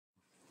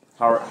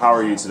How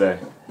are you today?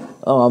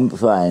 Oh, I'm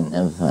fine.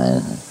 I'm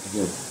fine.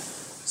 Good.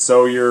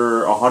 So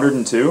you're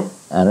 102?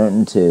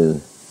 102.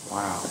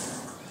 Wow.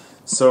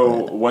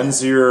 So when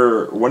is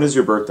your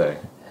birthday?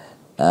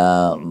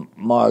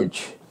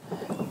 March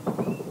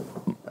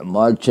the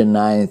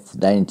 9th,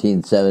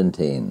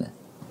 1917.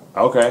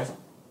 Okay.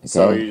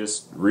 So you're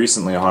just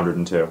recently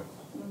 102.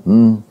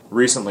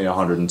 Recently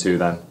 102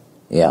 then.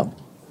 Yeah.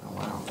 Oh,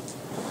 wow.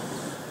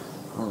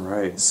 All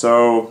right.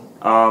 So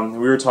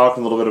we were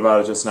talking a little bit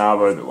about it just now,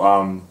 but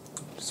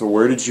so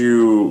where did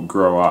you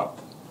grow up?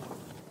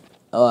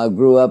 Oh, I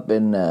grew up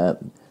in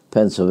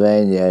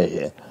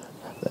Pennsylvania,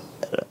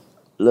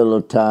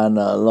 little town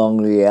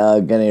along the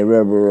Allegheny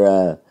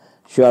River,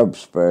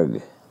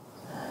 Sharpsburg.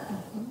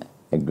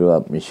 I grew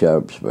up in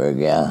Sharpsburg,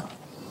 yeah.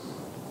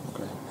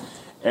 Okay.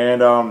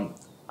 And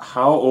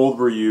how old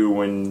were you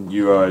when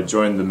you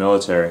joined the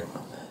military?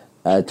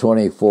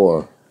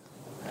 24.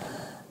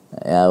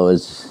 I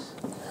was,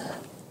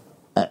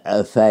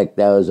 in fact,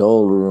 I was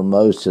older than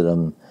most of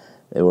them.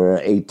 They were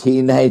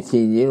 18,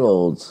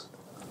 19-year-olds.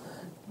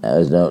 I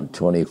was not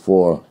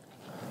 24.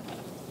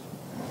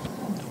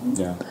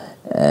 Yeah.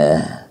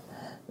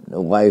 The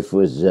wife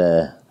was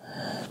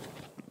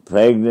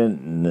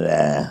pregnant, and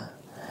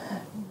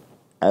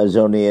I was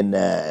only in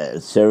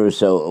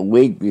service a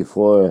week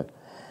before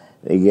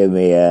they gave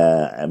me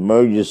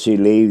emergency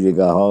leave to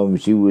go home.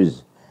 She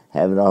was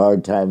having a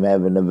hard time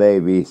having a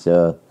baby,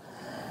 so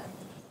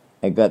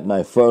I got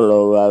my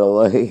furlough right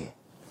away.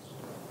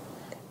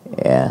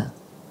 Yeah.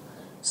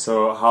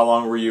 So how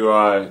long were you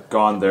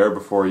gone there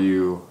before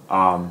you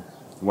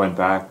went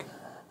back?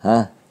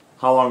 Huh?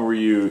 How long were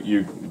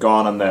you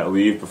gone on that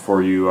leave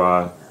before you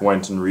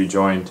went and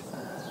rejoined?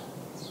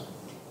 He's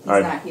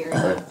not here.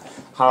 Right.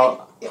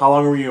 How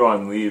long were you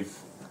on leave?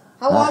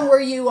 How long were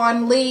you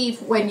on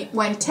leave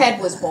when Ted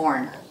was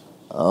born?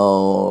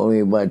 Oh, only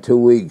about 2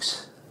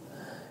 weeks.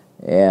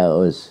 Yeah, it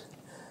was.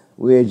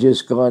 We had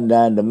just gone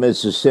down to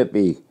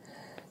Mississippi,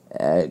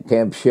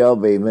 Camp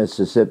Shelby,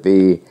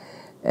 Mississippi,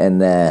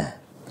 and her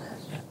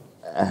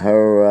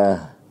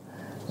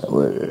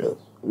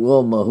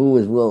Wilma. Who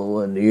was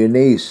Wilma? Your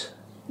niece?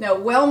 No,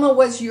 Wilma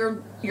was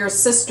your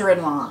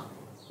sister-in-law.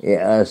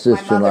 Yeah, our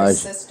sister-in-law. My mother's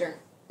sister.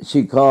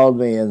 She called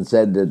me and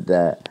said that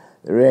the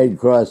Red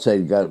Cross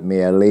had got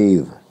me a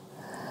leave,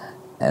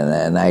 and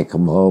then I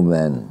come home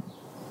then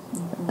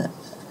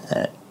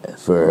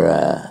for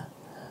I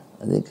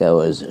think I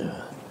was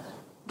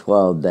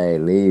 12-day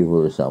leave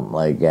or something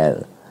like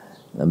that.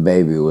 The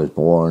baby was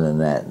born and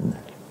that.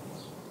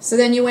 So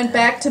then you went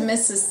back to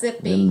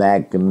Mississippi. Then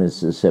back to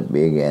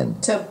Mississippi again.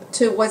 To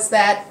was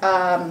that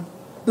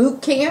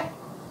boot camp?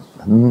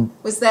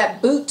 Was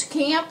that boot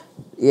camp?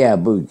 Yeah,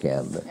 boot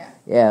camp.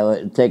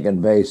 Yeah,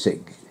 taking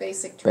basic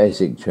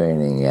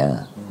training.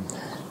 Yeah.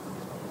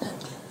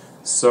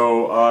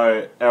 So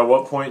at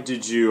what point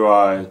did you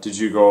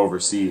go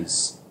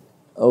overseas?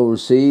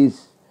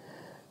 Overseas?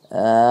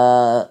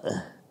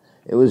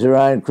 It was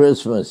around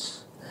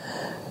Christmas.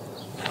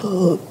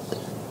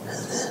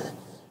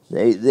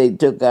 They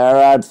took our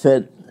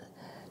outfit,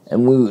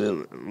 and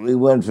we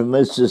went from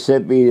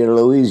Mississippi to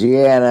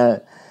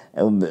Louisiana,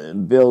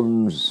 and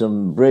building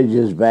some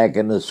bridges back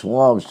in the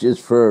swamps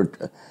just for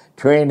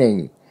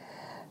training.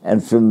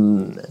 And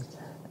from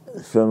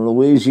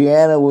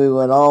Louisiana, we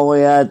went all the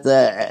way out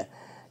to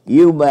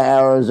Yuma,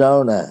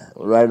 Arizona,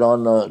 right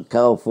on the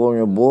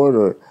California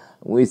border.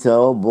 We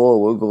thought, oh boy,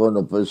 we're going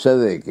to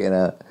Pacific, you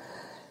know.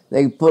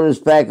 They put us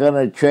back on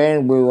a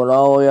train. We went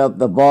all the way up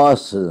to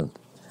Boston.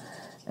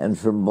 And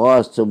from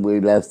Boston, we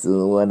left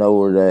and went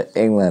over to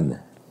England.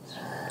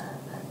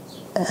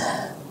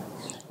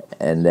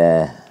 And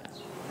that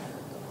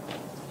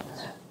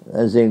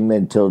was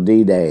England till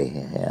D-Day,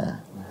 yeah.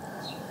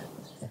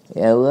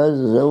 Yeah, we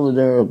was over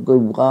there a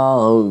good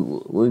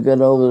while. We got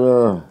over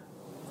there,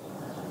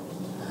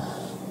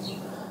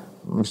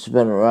 must have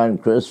been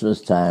around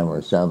Christmas time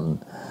or something.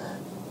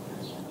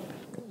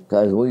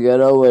 Because we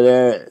got over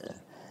there,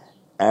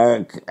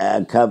 our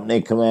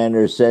company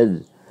commander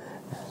said,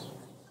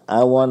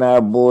 I want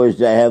our boys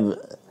to have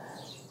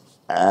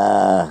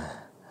a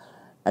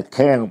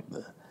camp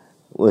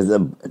with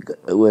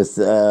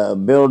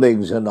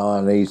buildings and all.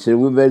 And he said,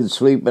 we've been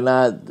sleeping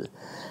out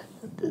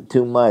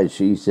too much.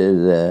 He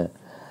says,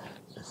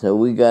 so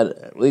we got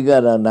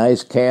a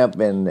nice camp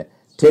in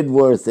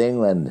Tidworth,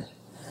 England.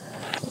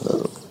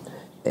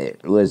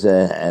 It was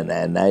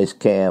a nice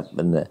camp,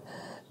 and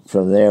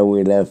from there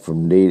we left for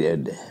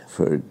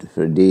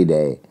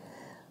D-Day.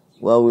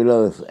 Well, we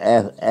left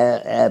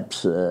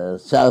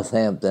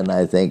Southampton,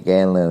 I think,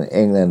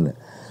 England.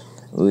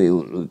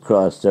 We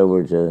crossed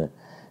over to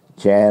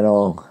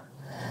Channel,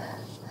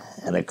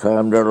 and I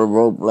climbed on a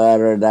rope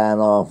ladder down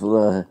off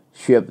the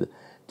ship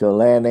to a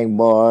landing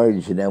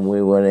barge, and then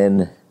we went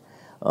in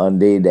on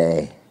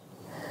D-Day.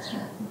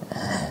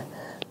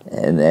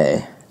 And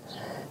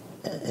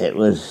it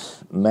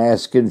was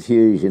mass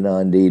confusion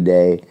on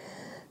D-Day.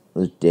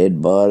 With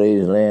dead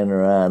bodies laying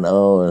around.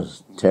 Oh, it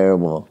was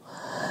terrible.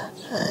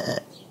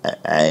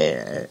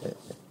 I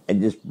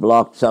just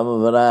blocked some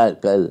of it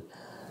out because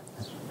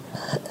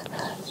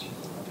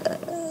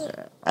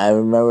I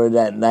remember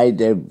that night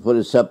they put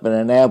us up in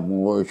an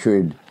apple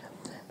orchard,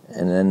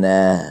 and then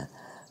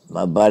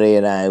my buddy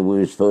and I, we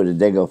were supposed to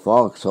dig a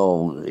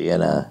foxhole, you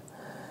know,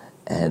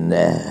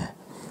 and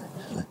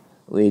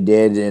we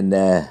did,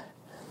 and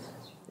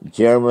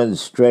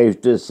Germans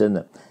strafed us,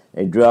 and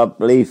they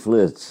dropped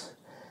leaflets.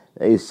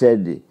 They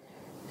said,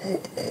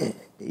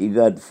 you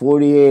got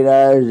 48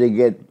 hours to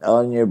get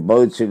on your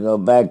boats and go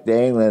back to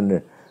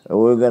England,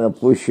 or we're going to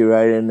push you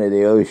right into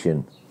the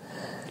ocean.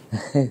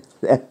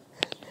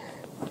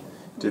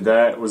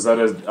 Was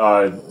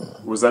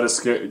that a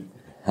scare?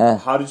 Huh?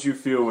 How did you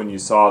feel when you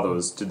saw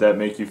those? Did that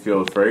make you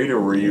feel afraid, or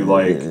were you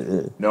like,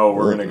 no,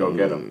 we're gonna go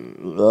get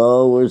them?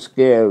 Oh, we're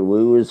scared.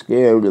 We were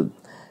scared.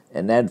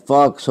 And that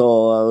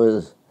foxhole, I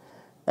was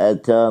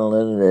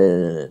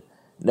telling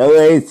no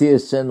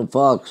atheists in the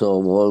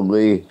foxhole,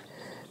 boy.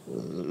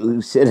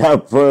 We sit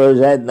out prayers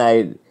that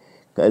night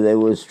because they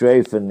were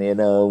strafing, you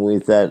know, and we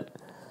thought,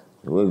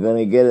 we're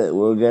gonna get it,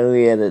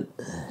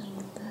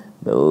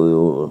 But we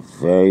were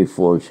very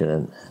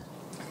fortunate.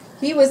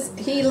 You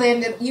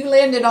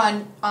landed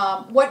on,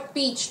 what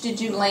beach did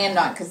you land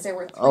on? Because there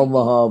were 3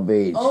 Omaha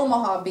Beach.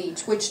 Omaha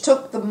Beach, which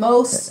took the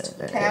most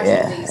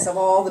casualties of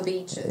all the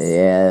beaches.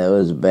 Yeah, it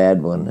was a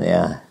bad one,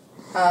 yeah.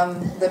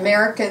 The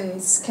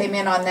Americans came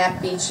in on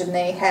that beach, and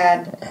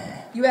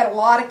you had a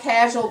lot of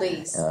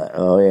casualties.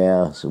 Oh,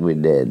 yeah, so we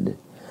did.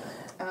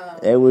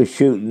 They were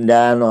shooting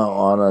down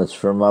on us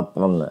from up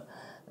on the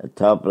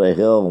top of the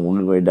hill, and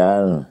we were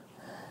down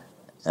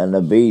on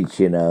the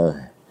beach, you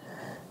know.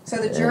 So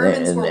the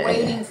Germans were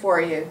waiting for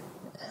you.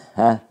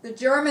 Huh? The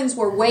Germans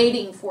were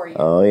waiting for you.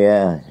 Oh,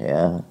 yeah.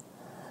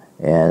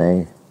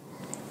 Yeah,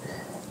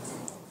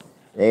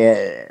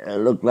 they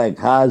looked like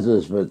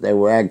houses, but they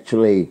were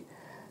actually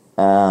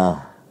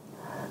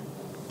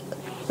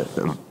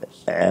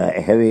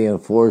heavy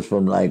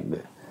enforcement, like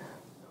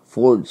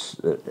forts.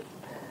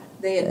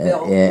 They had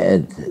built. Yeah,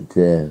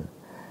 to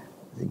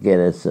get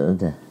us.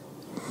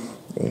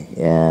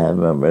 Yeah, I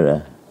remember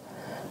that.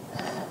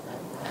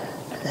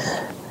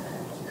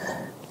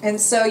 And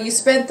so you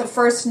spent the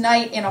first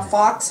night in a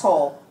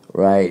foxhole.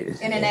 Right.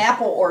 In an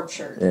apple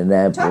orchard.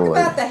 Talk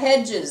about the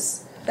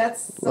hedges.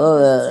 That's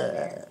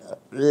the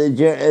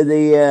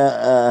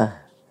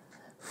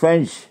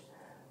French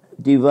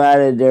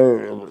divided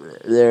their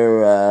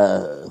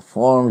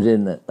farms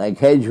in like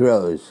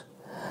hedgerows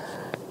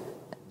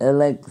and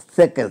like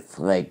thickets,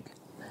 and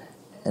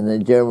the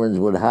Germans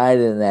would hide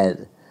in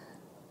that.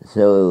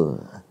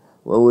 So,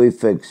 we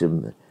fixed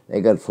them.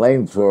 They got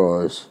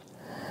flamethrowers.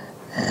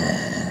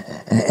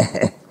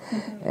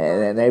 And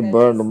then they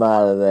burned them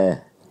out of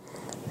there.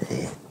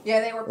 Yeah,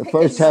 they were the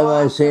first time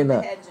I seen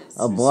a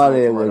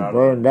body that was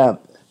burned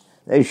up,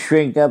 they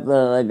shrink up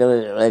like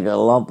a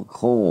lump of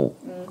coal.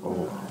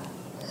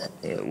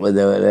 Mm-hmm. When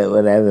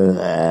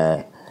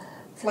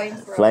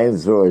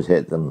flamethrowers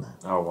hit them.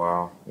 Oh,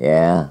 wow.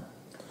 Yeah.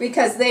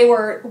 Because they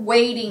were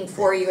waiting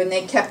for you, and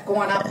they kept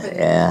going up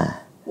and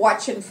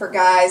watching for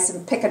guys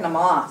and picking them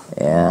off.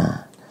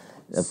 Yeah.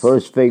 The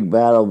first big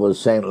battle was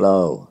St.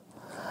 Lo.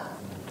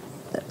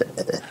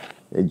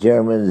 The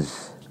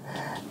Germans,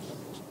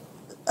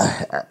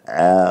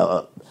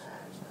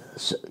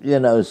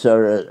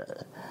 sort of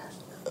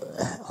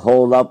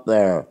hold up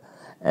there,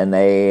 and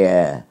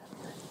they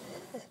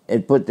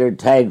put their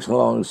tanks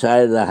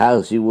alongside of the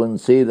house. You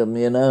wouldn't see them,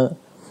 And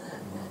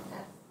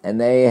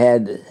they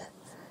had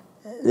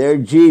their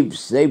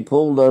jeeps. They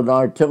pulled an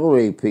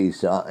artillery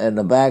piece in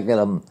the back of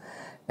them,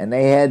 and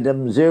they had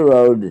them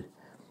zeroed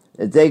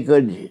that they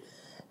could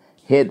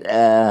hit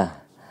a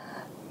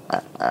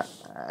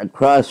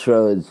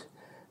crossroads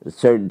at a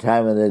certain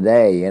time of the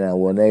day,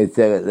 when they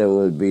thought there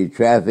would be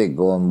traffic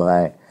going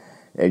by,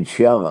 they'd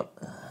shove it.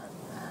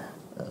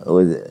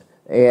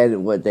 They had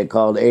what they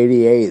called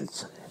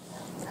 88s.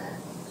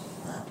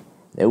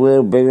 They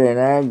were bigger than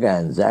our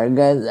guns. Our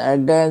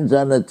guns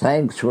on the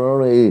tanks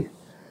were only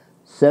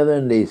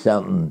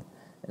 70-something,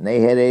 and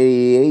they had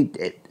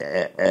 88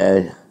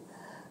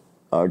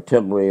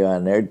 artillery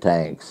on their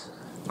tanks.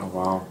 Oh,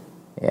 wow.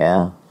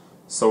 Yeah.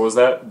 So was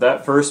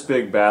that first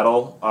big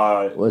battle?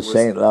 Was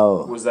St.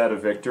 Lo. Was that a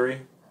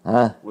victory?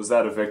 Huh? Was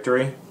that a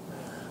victory?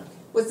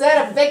 Was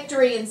that a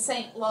victory in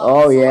St. Lo?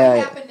 Oh, yeah.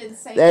 What happened in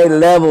St. Lo? They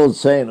leveled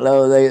St.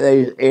 Lo.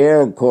 The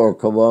Air Corps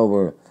come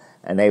over,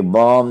 and they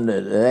bombed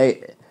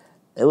it.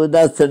 There was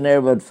nothing there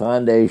but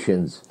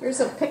foundations. There's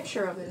a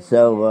picture of it.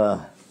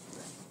 So,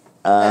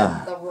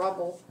 the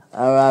rubble.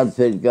 Our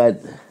outfit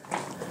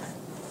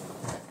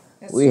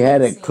we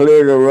had to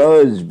clear the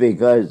roads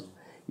because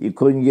you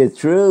couldn't get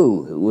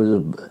through. It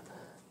was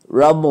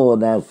rubble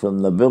enough from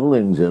the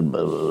buildings and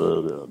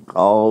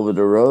all over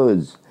the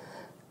roads.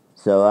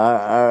 So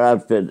our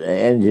outfit, the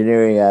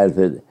engineering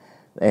outfit,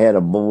 they had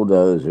a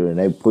bulldozer and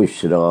they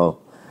pushed it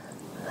all.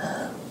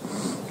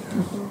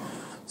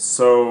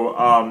 So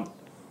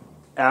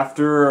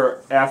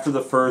after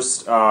the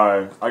first,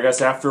 I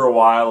guess after a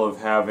while of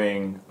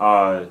having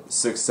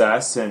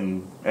success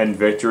and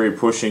victory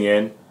pushing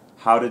in,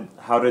 how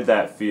did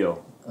that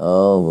feel?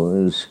 Oh,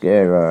 we were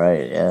scared, all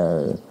right.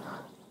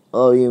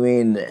 Oh, you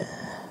mean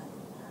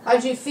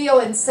How'd you feel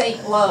in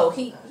St. Lo?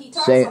 He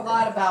talks a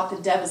lot about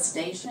the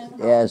devastation.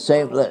 Yeah,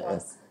 St.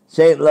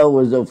 Lo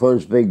was the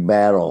first big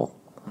battle.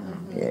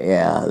 Mm-hmm.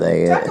 Yeah,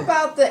 they talk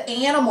about the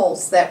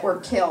animals that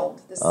were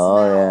killed. The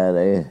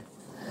smell.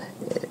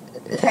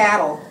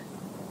 Cattle.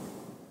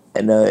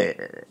 And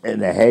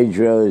the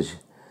hedgerows.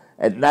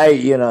 At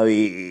night,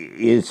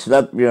 you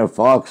slept in your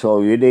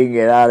foxhole. You didn't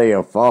get out of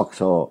your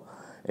foxhole.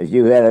 If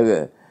you had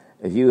a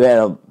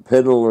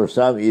piddle or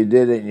something, you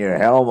did it in your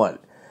helmet.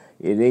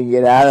 You didn't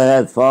get out of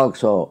that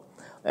foxhole.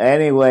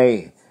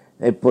 Anyway,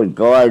 they put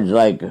guards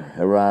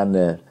around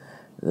the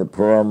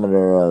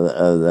perimeter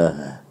of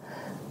the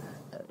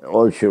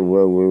orchard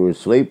where we were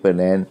sleeping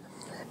in,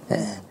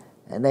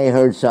 and they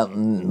heard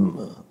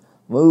something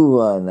move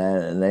on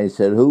that, and they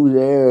said, "Who's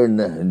there?" And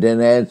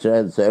didn't answer.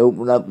 And so they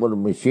opened up with a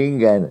machine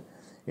gun.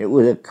 It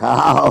was a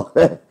cow.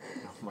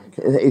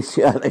 They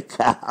shot a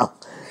cow.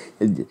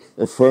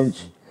 The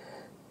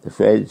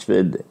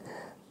Frenchman.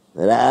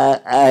 But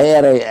I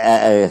had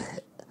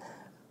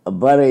a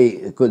buddy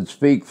who could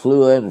speak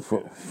fluent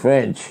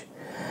French,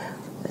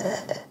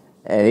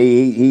 and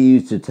he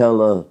used to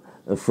tell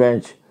the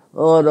French,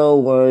 "Oh,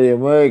 don't worry, the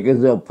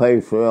Americans will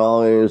pay for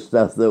all your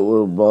stuff that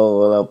we're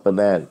blowing up and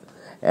that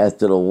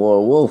after the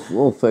war.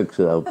 We'll fix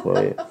it up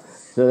for you."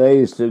 So they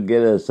used to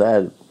get us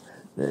that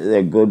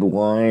good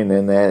wine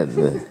and that.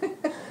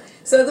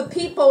 So the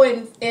people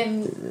in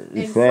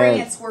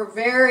France were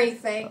very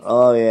thankful.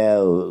 Oh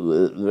yeah,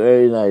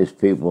 very nice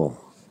people.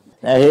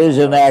 Now here's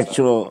an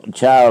actual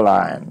chow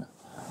line.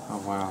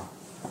 Oh wow.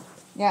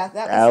 Yeah,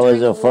 that was. I was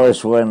the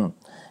first one,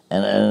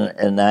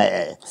 and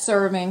I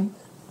serving.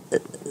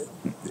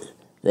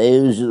 They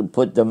usually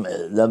put the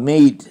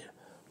meat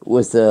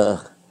with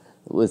the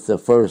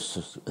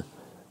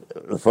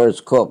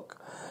first cook.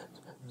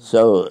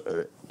 So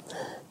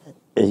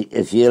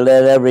if you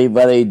let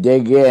everybody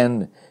dig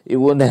in, you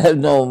wouldn't have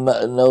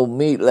no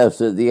meat left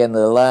at the end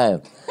of the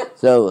line.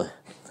 So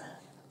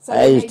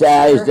I used to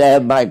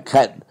have my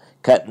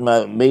cut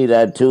my meat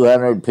at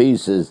 200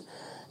 pieces,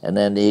 and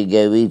then he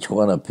gave each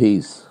one a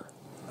piece.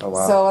 Oh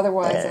wow! So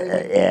otherwise,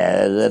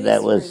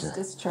 that was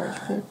discharge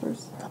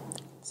papers.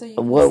 So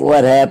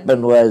what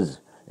happened was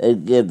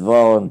they'd get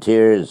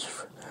volunteers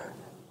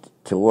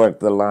to work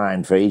the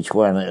line for each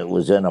one. It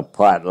was in a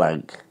pot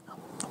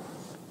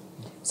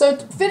So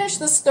finish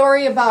the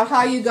story about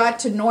how you got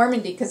to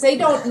Normandy, because they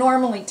don't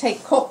normally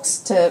take cooks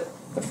to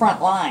the front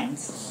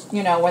lines,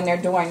 when they're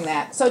doing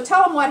that. So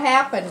tell them what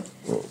happened.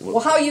 Well,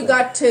 how you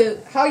got to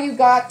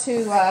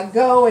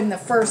go in the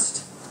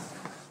first.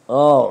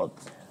 Oh,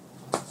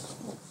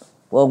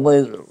 when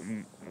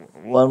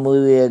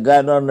we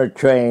got on the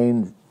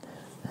train,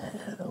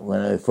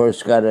 when I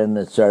first got in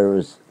the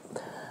service,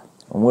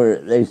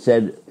 they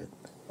said,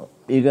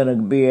 "You're going to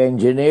be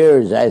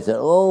engineers." I said,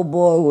 "Oh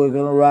boy, we're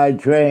going to ride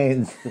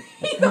trains."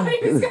 We thought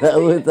we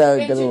were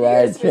going to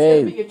ride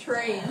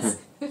trains.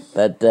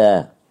 But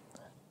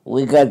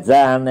we got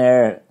down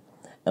there,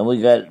 and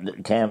we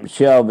got Camp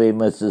Shelby,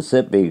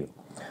 Mississippi.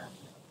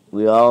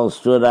 We all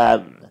stood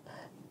out,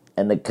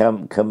 and the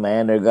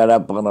commander got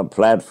up on a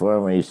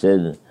platform, and he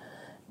said,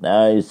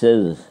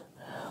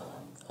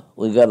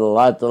 "We got a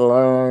lot to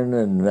learn,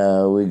 and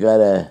we got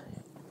to,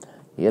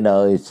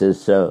 he says,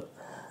 so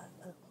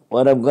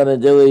what I'm going to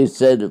do," he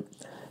said,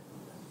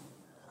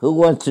 "who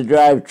wants to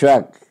drive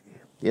truck?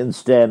 You can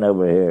stand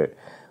over here.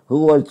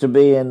 Who wants to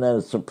be in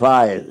the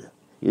supply?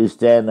 You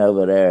stand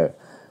over there.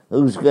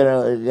 Who's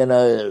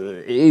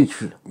gonna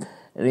each?"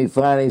 And he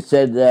finally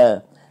said,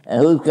 "And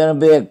who's gonna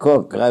be a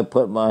cook?" I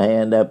put my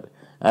hand up.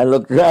 I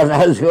looked around.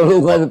 I was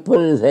going to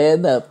put his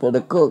hand up for the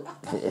cook.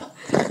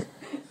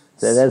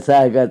 So that's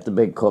how I got to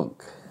be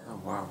cook. Oh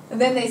wow! And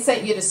then they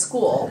sent you to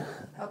school.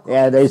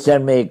 Yeah, they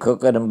sent me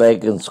cooking and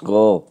baking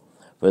school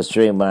for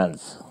 3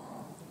 months.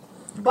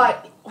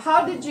 But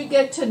how did you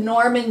get to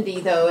Normandy,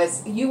 though?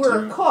 As you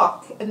were a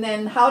cook, and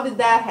then how did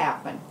that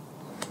happen?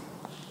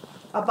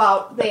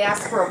 They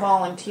asked for a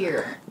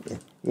volunteer.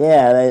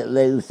 Yeah,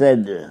 they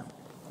said,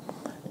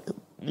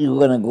 "You're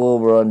going to go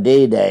over on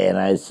D-Day," and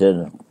I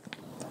said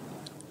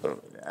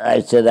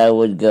I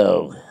would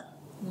go.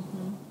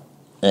 Mm-hmm.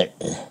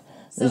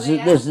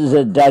 This is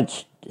a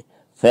Dutch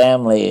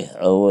family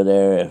over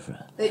there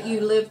that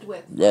you lived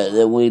with.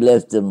 That we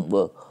lived in.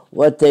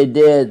 What they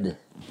did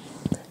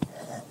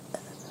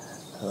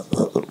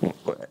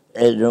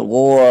in the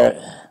war,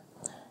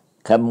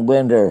 come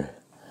winter,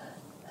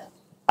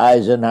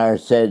 Eisenhower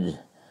said,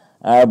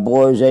 "Our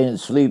boys ain't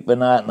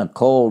sleeping out in the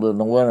cold in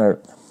the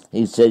winter."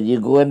 He said, "You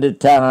go into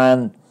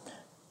town,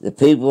 the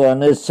people on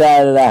this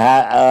side of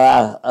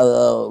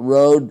the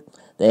road,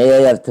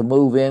 they have to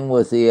move in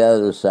with the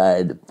other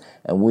side,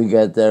 and we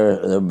got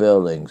their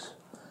buildings."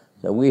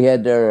 So we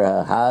had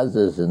their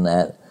houses and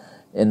that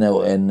in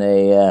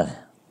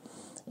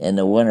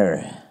the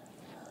winter.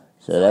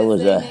 So that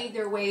was they made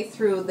their way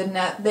through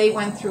they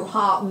went through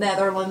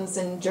Netherlands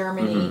and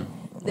Germany. Mm-hmm.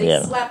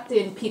 They slept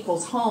in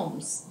people's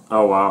homes.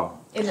 Oh wow!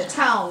 In the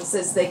towns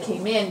as they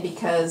came in,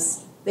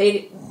 because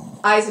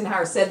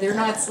Eisenhower said they're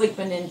not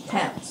sleeping in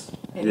tents.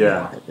 anymore.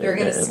 Yeah. They're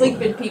going to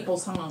sleep in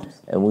people's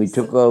homes. And we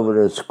took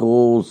over the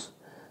schools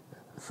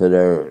for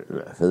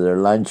their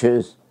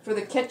lunches, For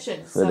the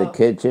kitchen. for the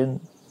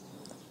kitchen.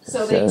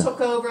 So they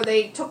took over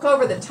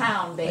the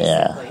town,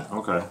 basically. Yeah.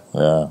 Okay.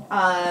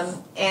 Yeah.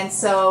 And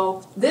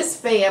so this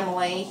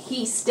family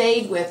he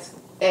stayed with,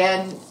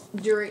 and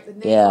they were in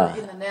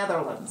the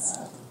Netherlands,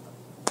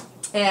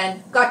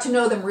 and got to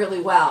know them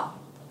really well.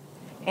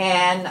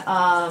 And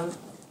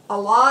a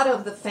lot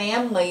of the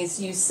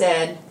families, you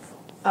said,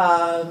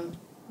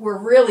 were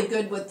really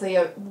good with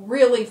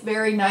really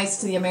very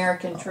nice to the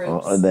American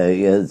troops.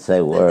 Yes,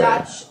 they were. The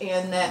Dutch,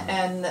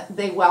 and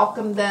they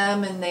welcomed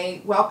them, and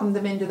they welcomed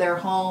them into their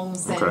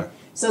homes. And Okay.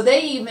 so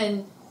they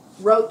even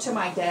wrote to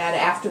my dad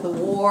after the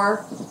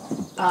war.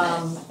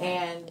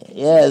 And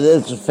Yeah,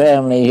 this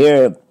family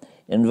here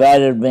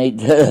invited me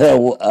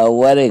to a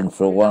wedding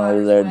for one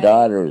of their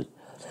daughters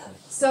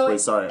so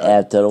Wait, sorry.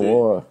 after the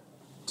war.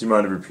 Do you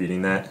mind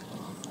repeating that?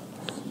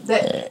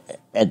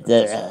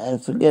 I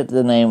forget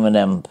the name of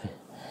them,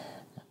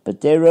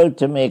 but they wrote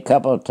to me a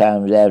couple of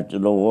times after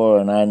the war,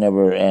 and I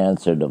never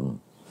answered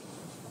them.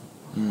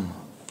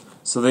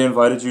 So they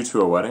invited you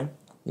to a wedding?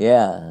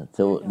 Yeah,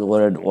 so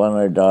one of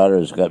their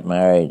daughters got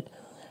married,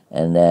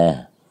 and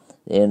they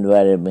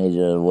invited me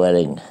to the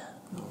wedding.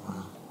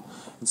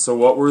 So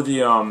what were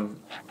the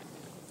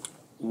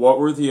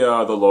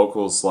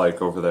locals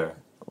like over there?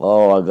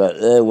 Oh,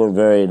 they were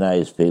very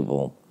nice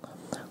people.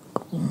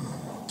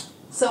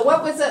 So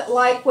what was it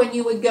like when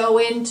you would go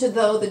into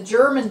the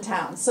German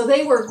towns? So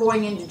they were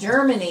going into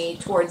Germany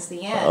towards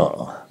the end.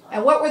 Oh.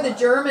 And what were the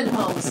German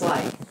homes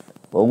like?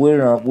 Well, we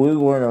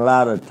weren't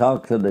allowed to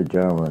talk to the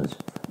Germans.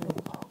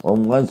 Well,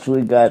 once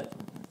we got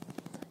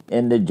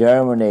into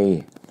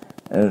Germany,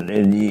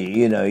 and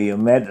you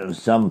met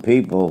some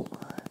people,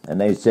 and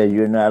they said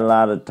you're not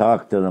allowed to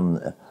talk to them,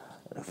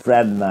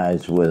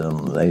 fraternize with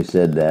them. They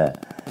said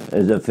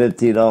there's a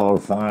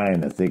 $50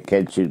 fine if they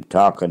catch you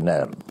talking to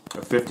them. A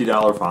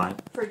 $50 fine?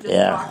 For just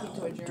talking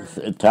to a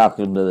German.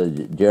 Talking to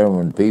the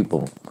German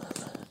people.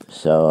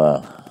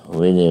 So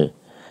we didn't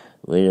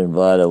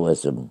bother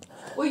with them.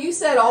 Well, you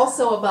said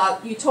also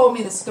you told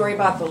me the story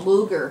about the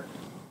Luger.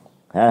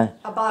 Huh?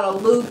 About a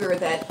Luger,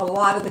 that a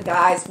lot of the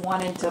guys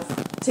wanted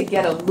to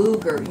get a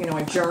Luger,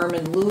 a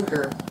German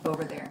Luger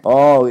over there.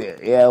 Oh,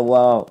 yeah,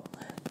 well,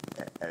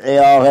 they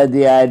all had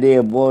the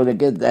idea, boy, to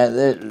get that.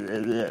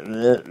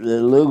 The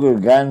Luger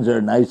guns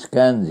are nice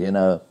guns,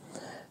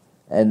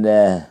 and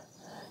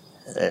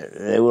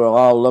they were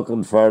all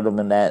looking for them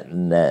and that,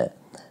 and the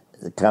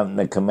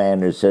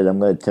commander said, I'm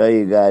going to tell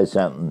you guys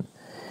something.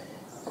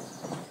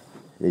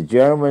 The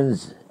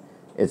Germans,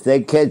 if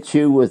they catch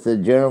you with the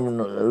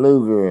German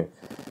Luger,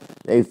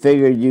 they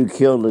figured you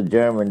killed a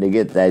German to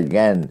get that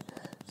gun,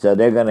 so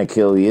they're going to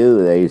kill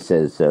you, they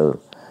said.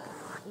 So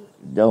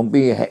don't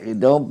be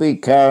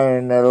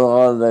carrying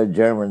all the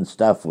German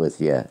stuff with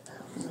you.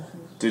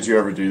 Did you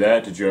ever do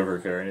that? Did you ever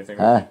carry anything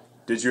with you?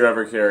 Did you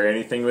ever carry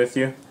anything with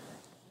you?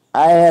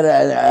 I had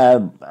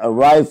a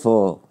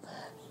rifle,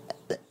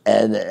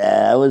 and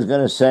I was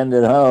going to send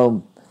it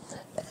home,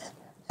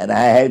 and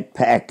I had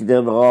packed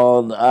it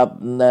all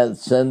up and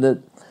send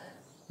it.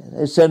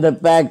 They sent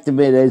it back to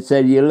me. They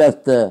said you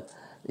left the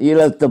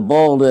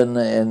bolt in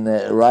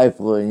the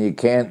rifle, and you're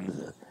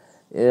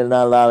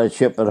not allowed to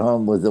ship it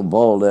home with the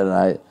bolt.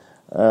 And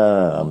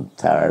I'm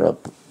tired of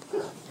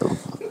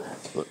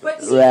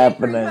But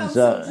wrapping it.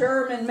 Some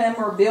German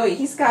memorabilia.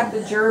 He's got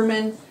the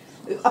German.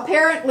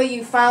 Apparently,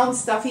 you found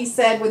stuff. He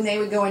said when they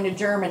would go into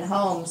German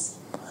homes,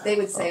 they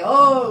would say,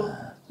 "Oh,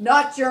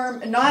 not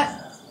German, not."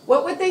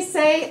 What would they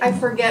say? I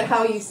forget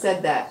how you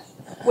said that.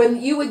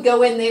 When you would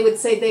go in, they would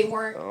say they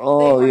weren't.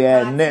 Oh,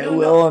 yeah,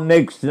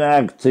 Nick's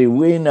Nazi.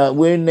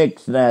 We're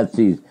Nick's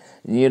Nazis.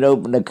 And you'd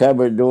open the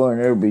cupboard door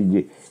and there'd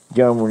be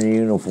German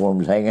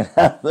uniforms hanging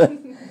out.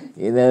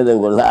 They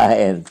were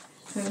lying.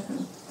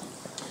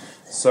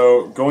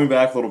 So going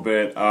back a little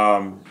bit,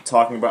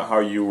 talking about how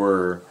you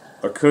were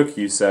a cook,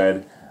 you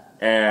said,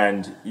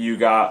 and you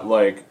got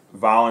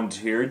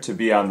volunteered to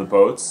be on the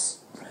boats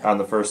on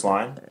the first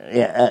line.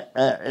 Yeah,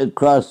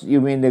 across.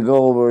 You mean to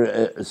go over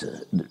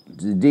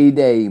the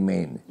D-Day? You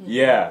mean?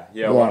 Yeah.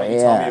 Why don't you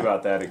tell me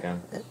about that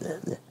again?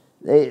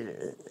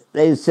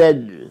 They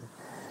said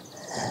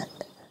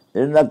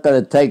they're not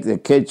going to take the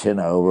kitchen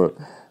over,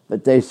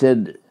 but they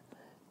said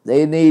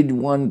they need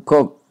one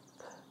cook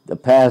to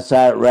pass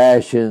out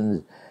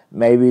rations,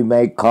 maybe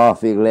make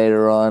coffee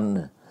later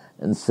on,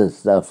 and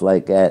stuff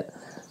like that.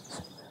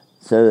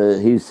 So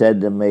he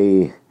said to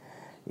me,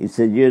 he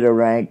said, "You're the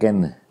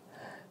ranking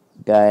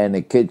guy in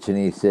the kitchen."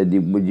 He said,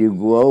 "Would you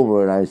go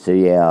over?" And I said,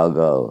 "Yeah, I'll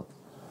go."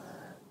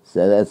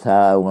 So that's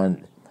how I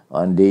went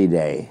on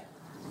D-Day.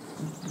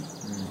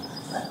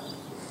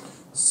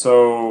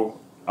 So,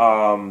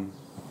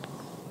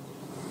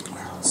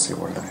 let's see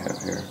what I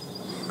have here.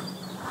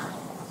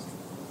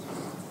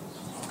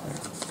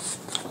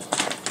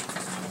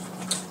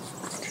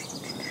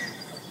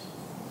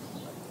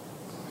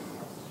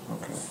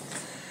 Okay.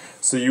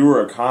 So you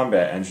were a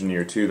combat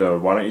engineer too, though.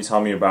 Why don't you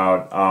tell me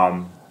about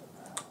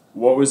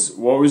What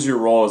was your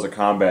role as a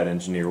combat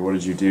engineer? What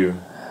did you do?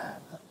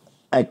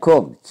 I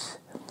cooked,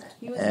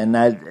 and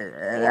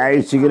I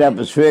used to get up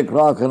at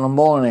 3:00 in the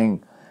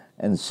morning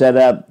and set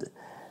up.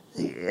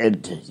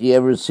 You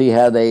ever see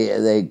how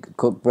they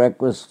cook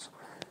breakfast?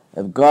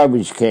 Of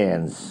garbage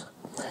cans,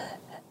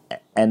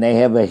 and they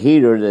have a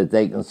heater that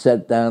they can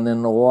set down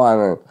in the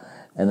water,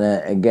 and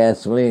a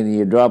gasoline.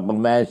 You drop a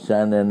match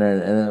on in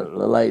there, and it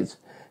lights,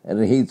 and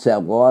it heats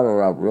that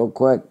water up real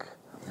quick.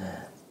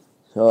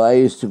 So I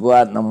used to go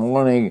out in the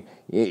morning.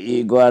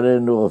 You go out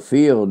into a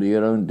field. You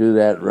don't do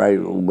that right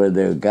where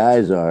the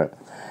guys are.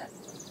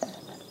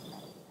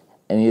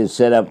 And you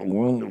set up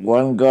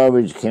one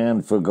garbage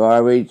can for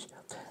garbage,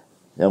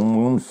 and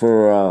one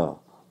for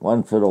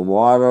the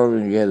water,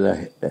 and you get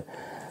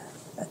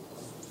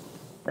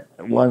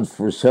one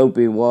for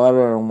soapy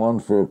water and one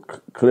for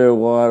clear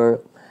water,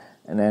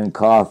 and then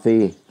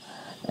coffee.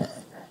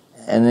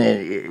 And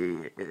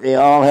they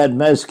all had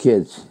mess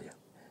kits.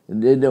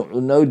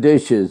 No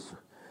dishes.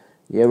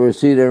 You ever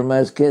see their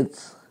mess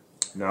kits?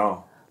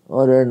 No.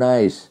 Oh, they're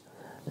nice.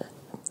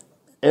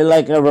 They're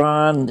like a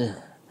round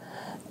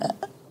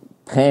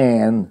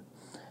pan,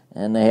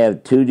 and they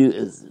have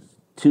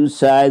two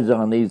sides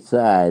on each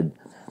side.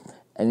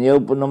 And you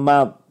open them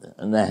up,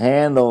 and the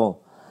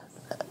handle,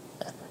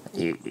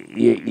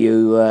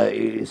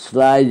 you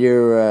slide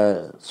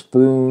your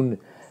spoon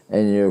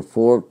and your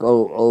fork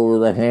over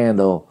the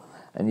handle,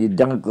 and you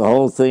dunk the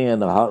whole thing in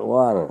the hot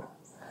water,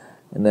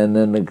 and then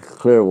in the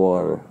clear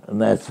water, and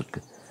that's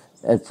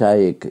how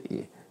you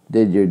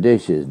did your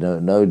dishes.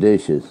 No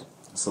dishes.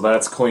 So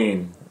that's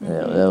clean.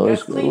 Yeah, it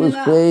was clean.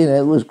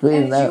 It was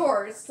clean. And it's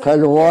yours. Because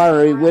the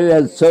water, we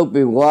had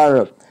soapy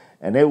water,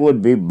 and it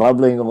would be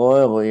bubbling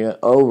oil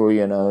over,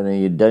 and then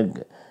you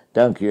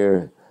dunk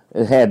your.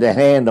 It had the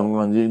handle,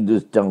 and you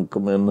just dunk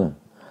them in the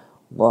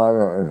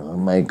water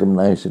and make them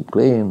nice and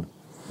clean.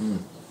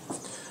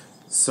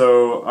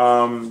 So,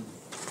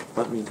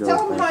 let me go.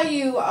 Tell them how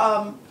you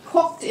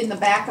cooked in the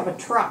back of a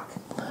truck.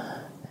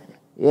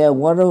 Yeah,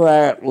 one of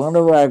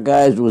our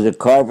guys was a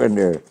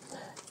carpenter,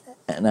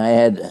 and I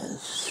had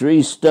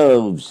 3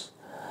 stoves,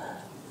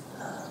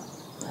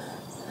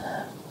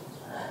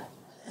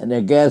 and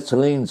they're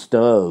gasoline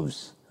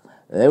stoves.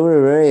 They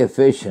were very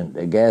efficient,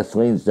 the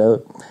gasoline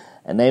stove,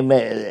 and they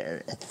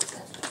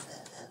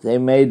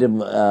made them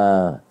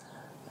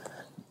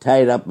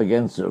tied up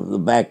against the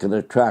back of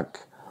the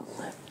truck,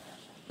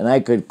 and I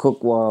could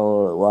cook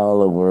while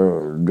they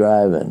were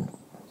driving.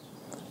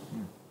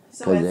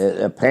 Because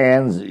the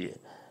pans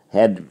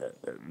had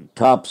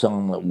tops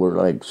on that were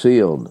like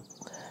sealed,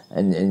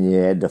 and you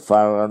had the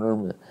fire under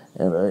them,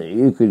 and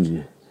you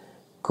could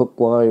cook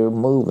while you're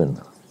moving.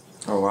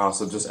 Oh wow!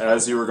 So just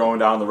as you were going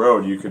down the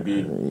road, you could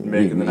be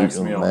making the next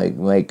meal.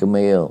 Make a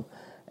meal,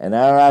 and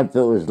our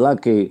outfit was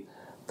lucky.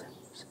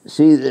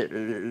 See,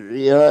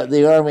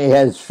 the Army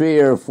has 3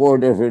 or 4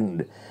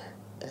 different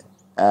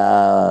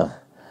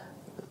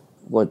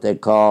what they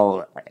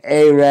call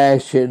A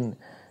ration,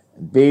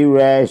 B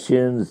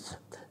rations,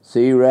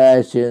 C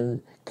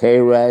rations, K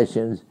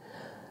rations,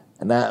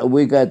 and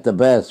we got the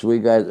best. We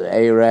got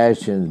A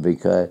rations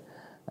because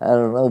I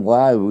don't know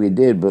why we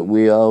did, but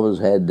we always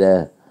had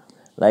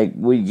like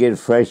we'd get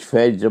fresh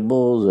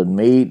vegetables and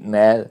meat and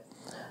that,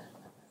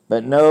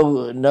 but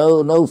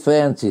no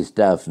fancy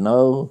stuff,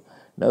 no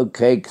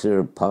cakes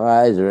or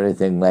pies or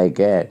anything like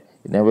that.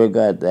 You never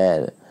got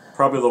that.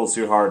 Probably a little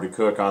too hard to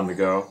cook on the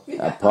go.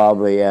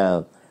 Probably,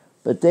 yeah.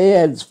 But they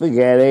had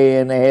spaghetti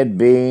and they had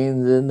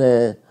beans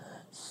and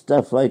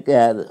stuff like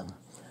that.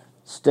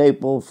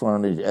 Staple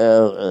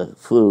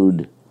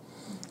food.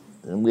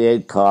 And we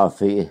had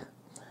coffee.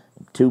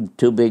 Two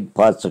big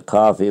pots of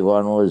coffee.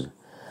 One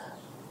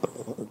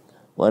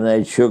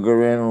had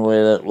sugar in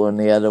with it, when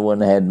the other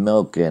one had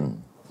milk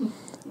in.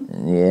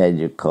 And you had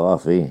your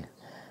coffee.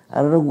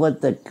 I don't know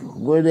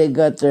where they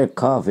got their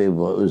coffee,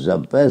 but it was the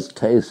best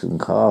tasting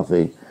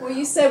coffee. Well,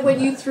 you said when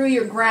you threw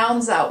your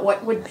grounds out,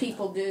 what would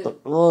people do?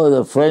 Oh,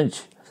 the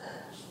French,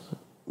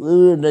 we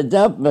were in the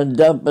dumping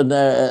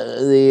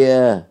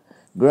the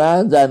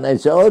grounds out, and they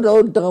said, "Oh,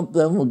 don't dump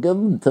them, give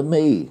them to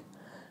me."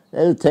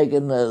 They were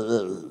taking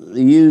the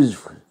used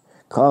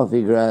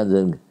coffee grounds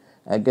and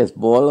I guess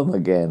boil them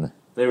again.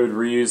 They would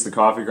reuse the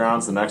coffee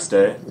grounds the next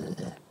day.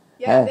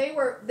 Yeah, they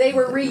were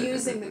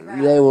reusing the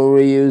grounds. They were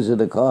reusing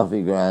the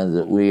coffee grounds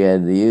that we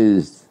had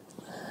used.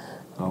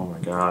 Oh my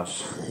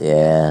gosh.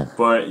 Yeah.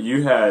 But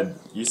you said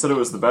it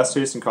was the best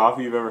tasting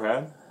coffee you've ever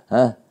had?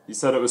 Huh? You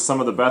said it was some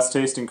of the best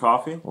tasting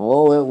coffee?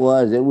 Oh, it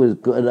was. It was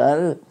good.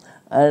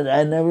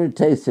 I never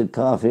tasted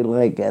coffee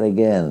like that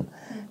again.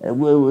 It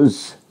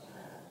was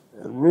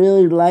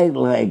really light,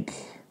 like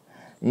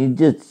we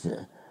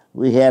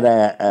had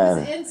it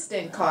was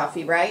instant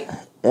coffee, right?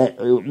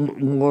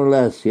 More or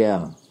less,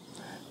 yeah.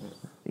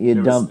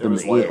 You dumped them. It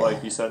was light,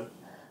 like you said?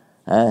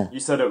 Huh? You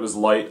said it was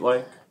light,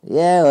 like?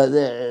 Yeah,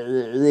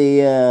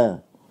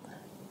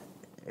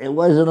 it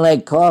wasn't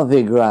like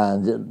coffee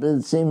grounds.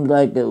 It seemed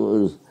like it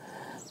was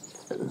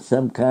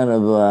some kind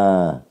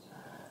of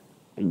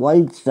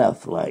white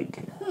stuff,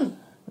 like. It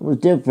It was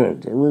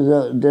different. It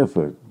was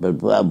different. But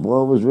boy,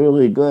 it was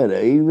really good.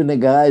 Even the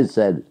guys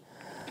said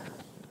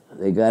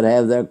they got to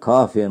have their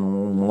coffee in the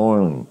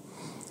morning.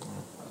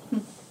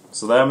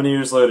 So that many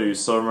years later, you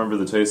still remember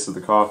the taste of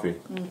the coffee.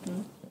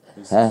 Mm-hmm.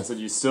 I said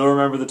you still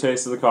remember the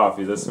taste of the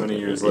coffee this many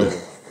years later.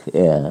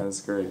 Yeah. That's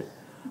great.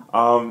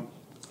 I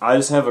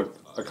just have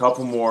a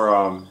couple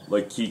more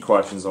like key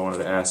questions I wanted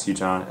to ask you,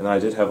 John, and I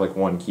did have like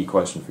one key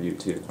question for you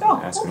too.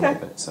 Ask me a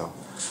little bit.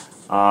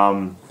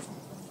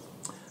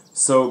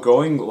 So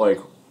going like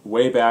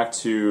way back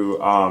to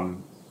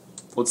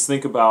let's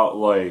think about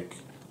like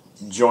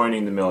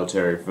joining the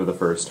military for the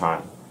first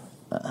time.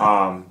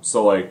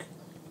 So like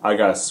I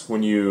guess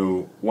when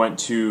you went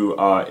to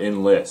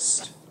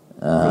enlist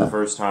for the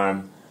first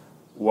time,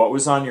 what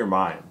was on your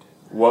mind?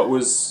 What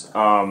was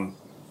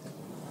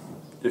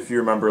if you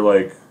remember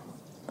like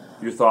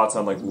your thoughts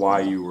on like why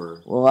you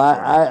were? Well,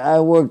 I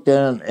worked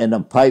in a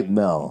pipe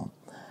mill,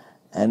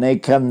 and they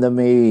come to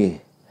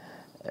me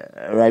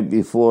right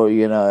before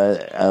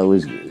I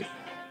was,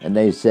 and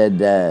they said,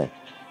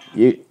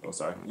 "You." Oh,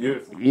 sorry.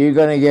 You're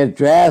going to get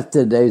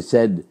drafted. They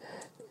said,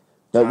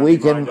 but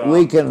John,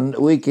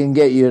 we can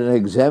get you an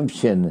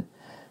exemption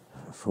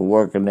for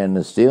working in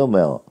the steel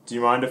mill. Do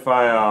you mind if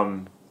I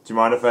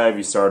have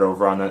you start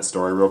over on that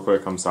story real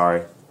quick? I'm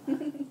sorry.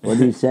 What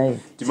did he say?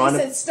 Do you mind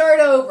She said start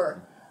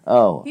over.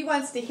 Oh. He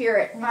wants to hear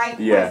it. My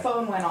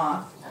phone went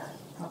off.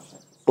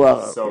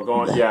 Well, so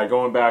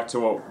going back to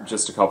what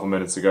just a couple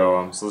minutes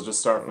ago. So let's just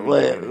start from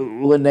the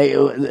beginning. When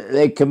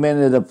they come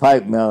into the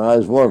pipe mill, I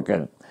was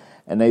working,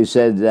 and they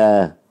said,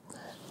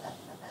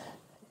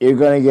 "You're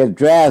going to get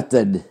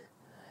drafted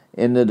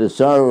into the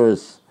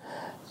service.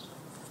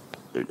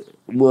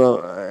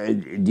 Well,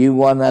 do you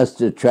want us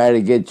to try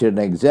to get you an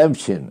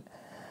exemption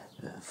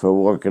for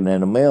working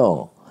in a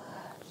mill?"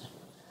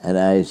 And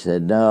I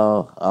said,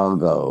 "No, I'll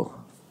go."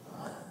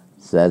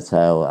 So that's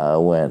how I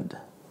went.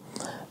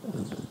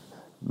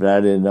 But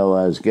I didn't know what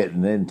I was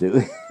getting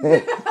into.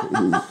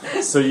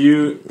 So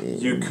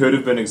you could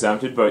have been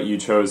exempted, but you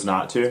chose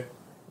not to?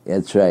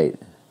 That's right.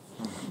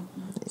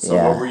 So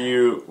what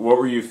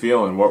were you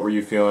feeling? What were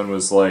you feeling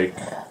was like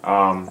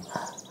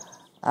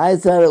I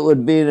thought it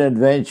would be an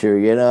adventure,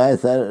 I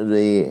thought it would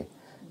be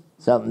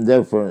something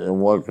different than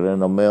working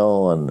in a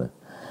mill, and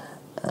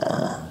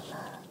I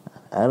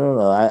don't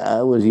know.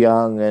 I was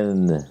young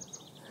and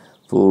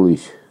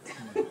foolish.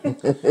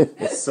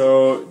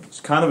 So,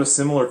 kind of a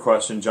similar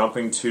question,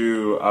 jumping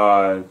to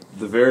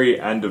the very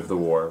end of the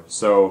war.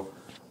 So,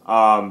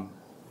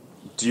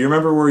 do you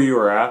remember where you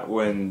were at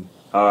when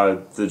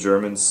the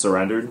Germans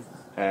surrendered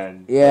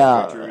and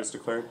victory was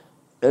declared?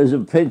 There's a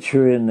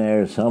picture in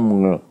there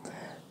somewhere.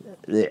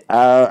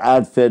 Our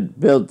outfit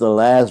built the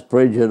last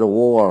bridge of the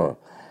war.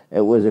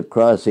 It was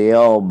across the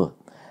Elbe,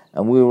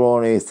 and we were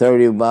only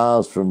 30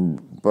 miles from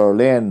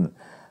Berlin.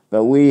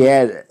 But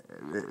the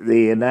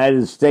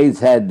United States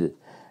had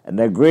an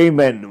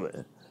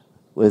agreement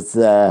with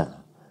the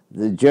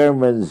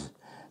Germans,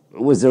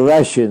 with the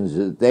Russians,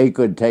 that they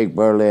could take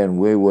Berlin.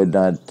 We would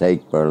not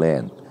take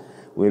Berlin.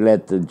 We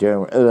let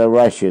the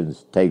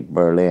Russians take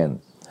Berlin.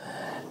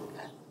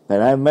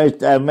 But I met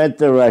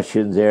the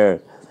Russians there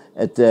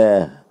at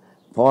the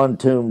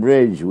pontoon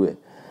bridge,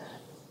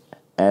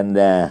 and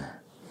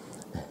there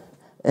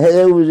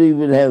was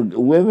even have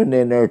women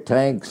in their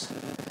tanks,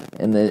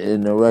 in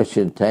the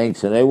Russian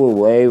tanks, and they were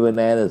waving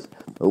at us,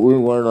 but we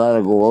weren't allowed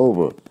to go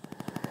over.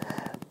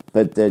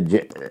 But there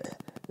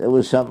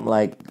was something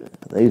like,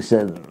 they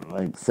said,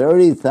 like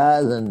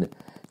 30,000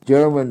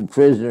 German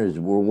prisoners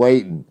were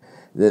waiting,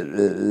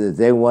 that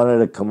they wanted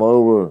to come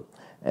over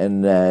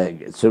and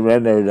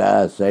surrender to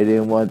us. They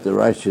didn't want the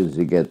Russians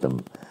to get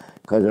them,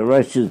 because the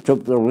Russians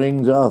took the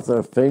rings off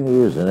their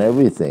fingers and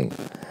everything.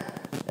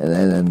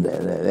 And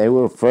they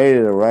were afraid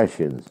of the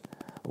Russians,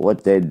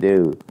 what they'd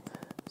do.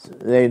 So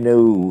they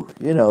knew,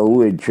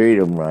 we'd treat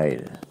them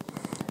right.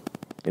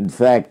 In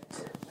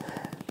fact,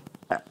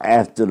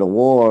 after the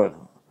war,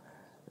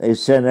 they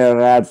sent our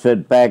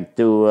outfit back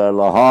to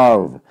Le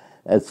Havre.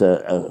 That's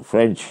a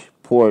French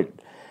port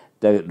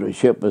to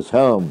ship us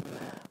home.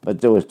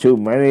 But there was too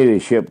many to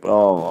ship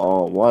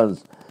all at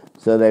once,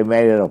 so they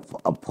made it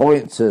a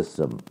point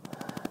system.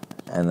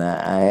 And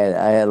I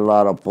had a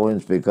lot of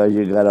points, because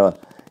you got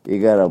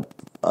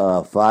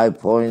 5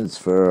 points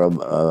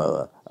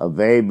for a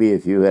baby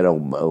if you had a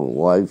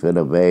wife and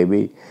a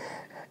baby,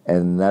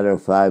 and another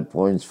 5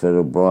 points for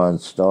the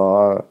Bronze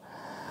Star,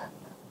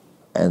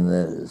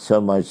 and so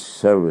much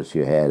service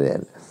you had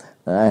in.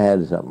 And I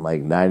had something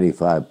like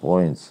 95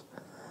 points.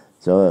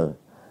 So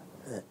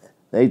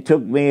they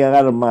took me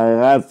out of my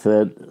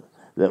outfit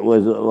that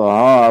was at Le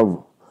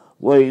Havre,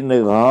 waiting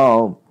to go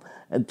home,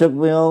 and took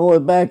me all the way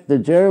back to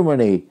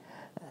Germany.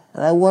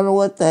 And I wonder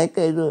what the heck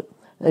they do.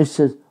 They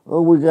said,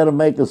 "Oh, we got to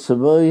make a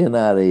civilian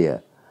out of you."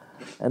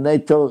 And they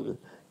took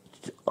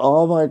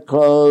all my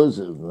clothes,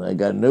 and I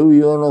got new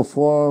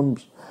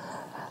uniforms,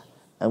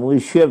 and we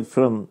shipped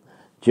from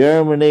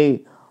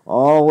Germany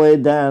all the way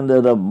down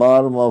to the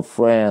bottom of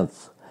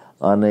France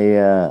on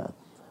the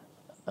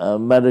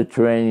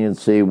Mediterranean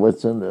Sea.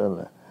 What's in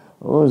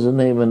what was the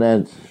name of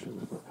that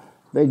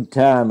big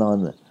town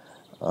on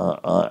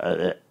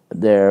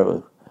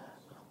there?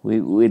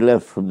 We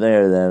left from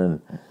there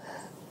then,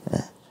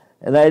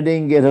 and I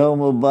didn't get home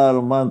about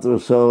a month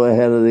or so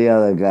ahead of the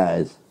other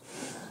guys.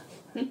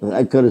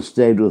 I could have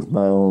stayed with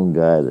my own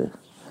guy there.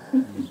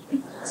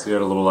 So you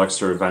had a little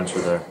extra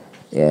adventure there.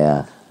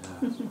 Yeah.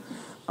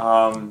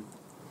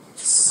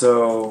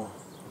 So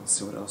let's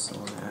see what else I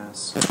want to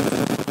ask.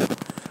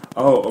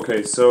 Oh,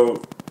 okay.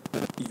 So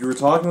you were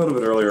talking a little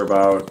bit earlier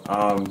about,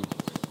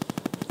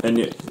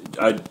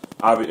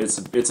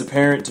 it's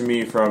apparent to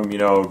me from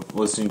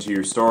listening to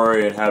your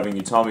story and having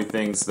you tell me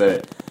things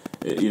that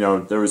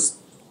there was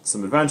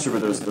some adventure,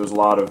 but there was a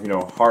lot of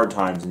hard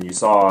times, and you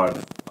saw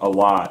a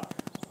lot.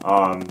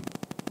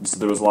 So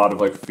there was a lot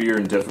of like fear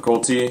and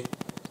difficulty.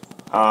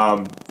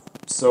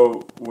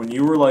 So when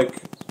you were like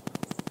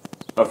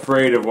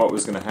afraid of what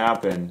was going to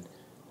happen,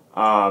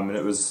 and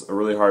it was a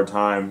really hard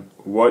time,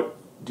 what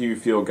do you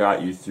feel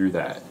got you through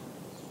that?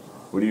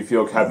 What do you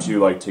feel kept you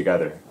like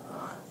together?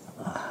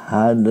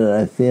 How did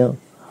I feel?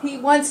 He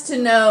wants to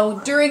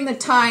know, during the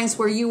times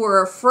where you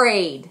were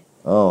afraid,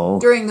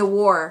 during the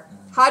war,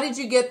 how did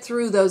you get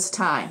through those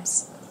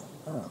times?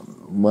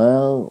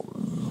 Well,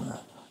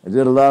 I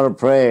did a lot of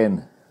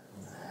praying.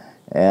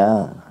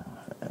 Yeah.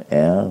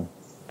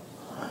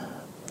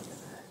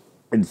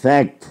 In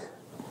fact,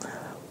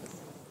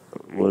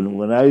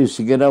 when I used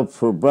to get up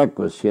for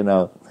breakfast, you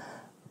had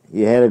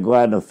to go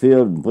out in the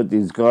field and put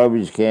these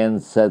garbage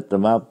cans, set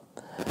them up.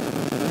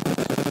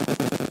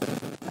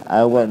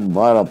 I went and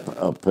bought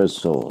a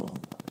pistol,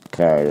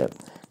 carried it,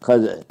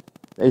 because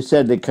they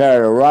said they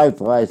carried a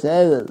rifle. I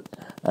said,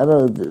 I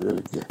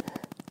don't,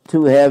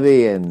 too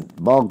heavy and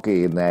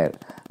bulky and that.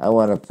 I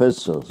want a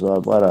pistol, so I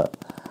bought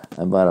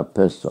a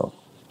pistol.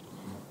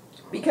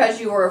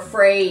 Because you were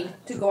afraid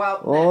to go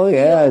out in that Oh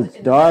yeah, field it's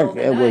in dark. the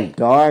middle of the It was night.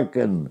 dark,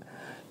 and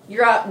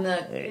You're out in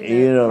the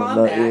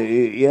combat.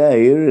 you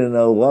didn't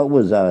know what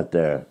was out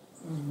there.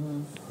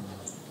 Mm-hmm.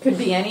 Could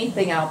be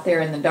anything out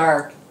there in the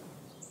dark.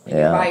 And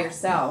you're by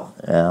yourself.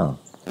 Yeah.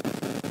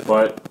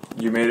 But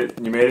you made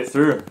it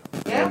through.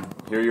 Yeah. And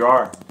here you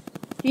are.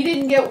 He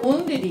didn't get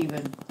wounded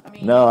even. I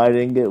mean, No, I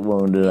didn't get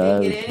wounded.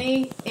 You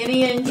didn't get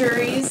any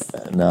injuries.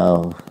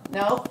 No.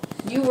 No.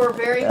 You were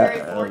very,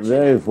 very fortunate.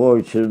 Very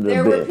fortunate.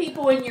 There were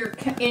people in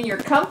your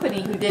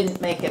company who didn't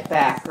make it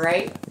back,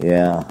 right?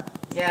 Yeah.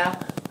 Yeah.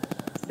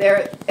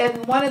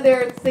 And one of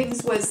their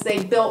things was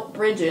they built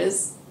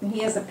bridges. And he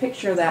has a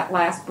picture of that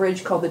last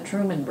bridge called the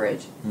Truman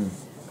Bridge.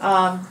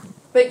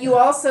 But you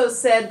also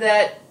said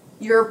that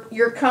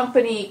your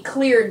company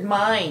cleared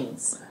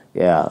mines.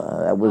 Yeah,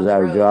 that was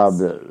our job,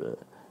 to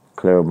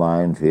clear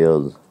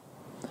minefields.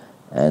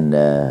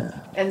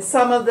 And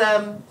some of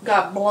them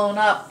got blown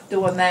up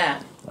doing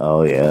that.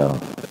 Oh, yeah.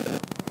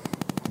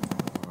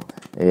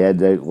 They had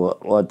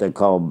what they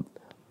call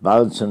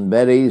bouncing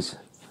betties.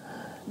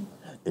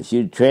 If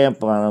you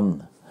tramp on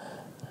them,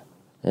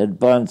 it'd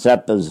bounce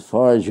up as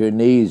far as your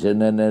knees,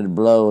 and then it'd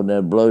blow, and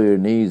they'd blow your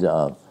knees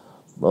off,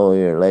 blow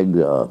your legs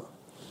off.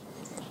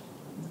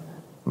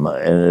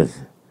 And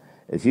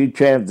if you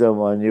tramped them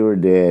on, you were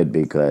dead,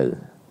 because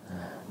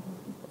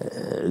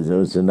there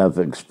was enough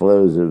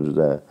explosives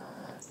to,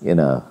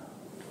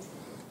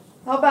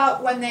 How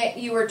about when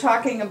you were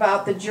talking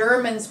about the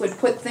Germans would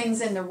put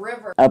things in the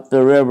river? Up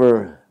the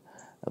river,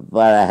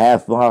 about a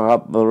half mile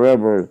up the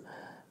river,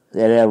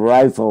 they'd have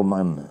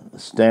riflemen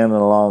standing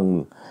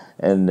along,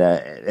 and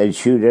they'd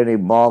shoot any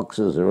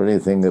boxes or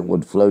anything that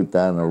would float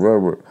down the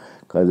river,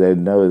 because they'd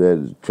know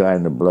they're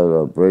trying to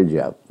blow the bridge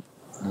up.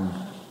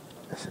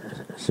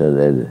 So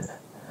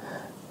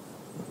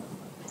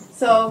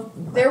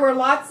there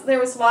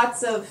was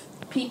lots of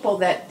people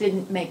that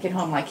didn't make it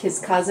home, like his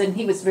cousin.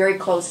 He was very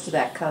close to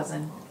that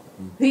cousin.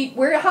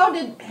 How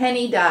did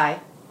Henny die?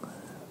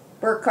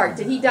 Burkhart,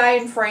 did he die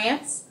in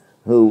France?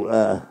 Who?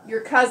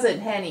 Your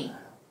cousin Henny.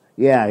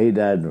 Yeah, he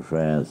died in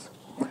France.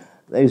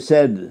 They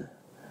said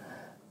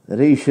that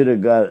he should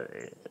have got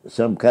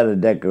some kind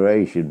of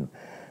decoration,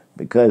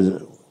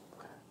 because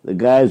the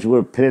guys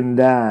were pinned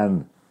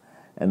down,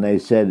 and they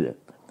said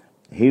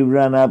he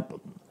ran up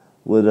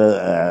with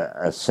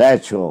a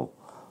satchel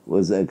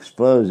with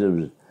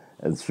explosives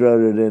and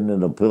threw it into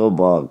the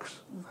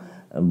pillbox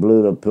and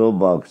blew the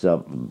pillbox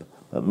up.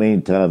 But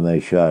meantime, they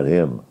shot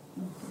him.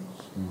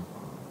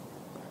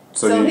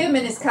 So him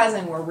and his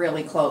cousin were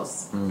really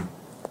close.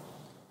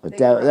 But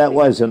he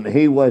wasn't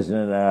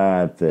in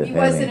our outfit. He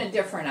was in a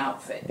different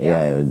outfit.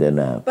 Yeah, he did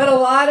not. But a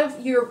lot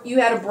of you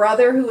had a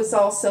brother who was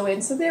also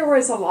in, so there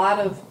was a lot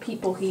of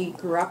people he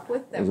grew up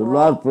with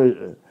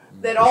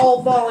that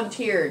all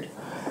volunteered.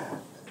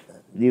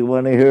 Do you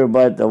want to hear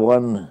about the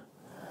one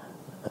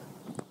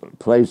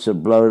place that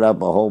blowed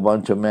up a whole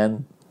bunch of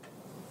men?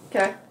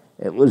 Okay.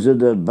 It was at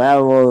the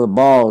Battle of the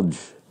Bulge.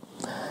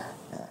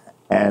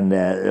 And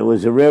there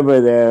was a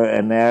river there,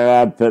 and their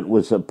outfit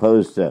was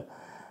supposed to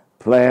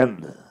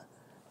plant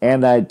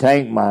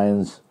anti-tank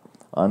mines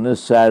on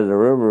this side of the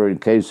river in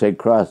case they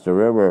crossed the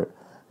river,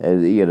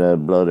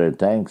 blow their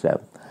tanks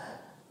up.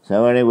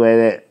 So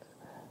anyway,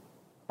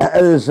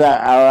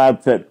 our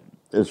outfit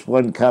this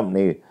one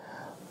company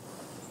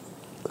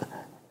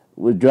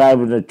was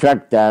driving a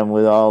truck down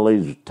with all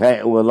these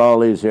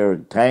here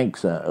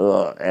tanks,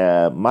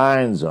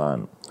 mines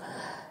on,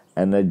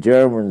 and the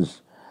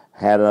Germans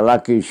had a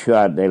lucky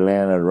shot. They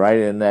landed right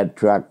in that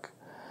truck,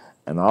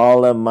 and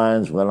all the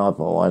mines went up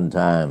at one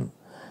time.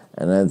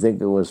 And I think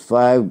there was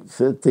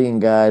 15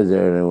 guys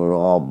there, and they were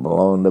all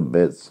blown to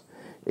bits.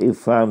 He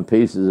found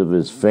pieces of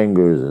his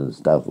fingers and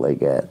stuff like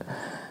that.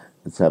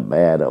 That's how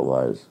bad it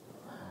was.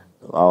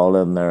 All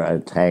in there,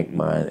 anti-tank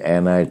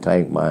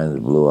mines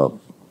blew up.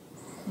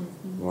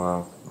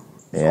 Wow.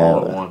 Yeah.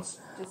 All at once.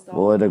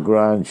 Boy, the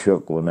ground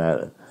shook when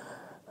that.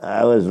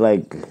 I was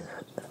like,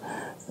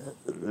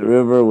 the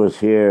river was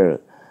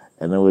here,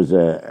 and there was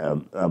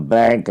a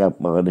bank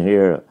up on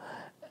here,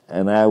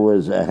 and I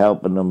was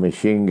helping the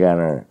machine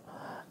gunner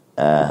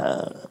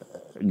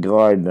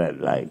guarding it,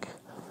 like,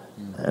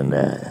 and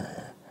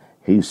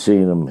he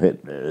seen them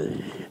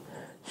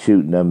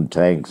shooting them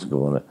tanks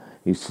going.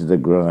 He said the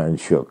ground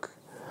shook.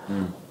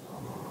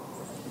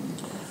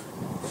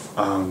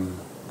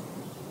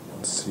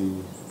 Let's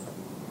see.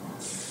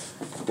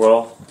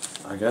 Well,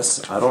 I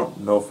guess I don't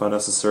know if I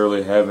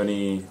necessarily have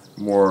any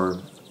more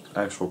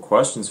actual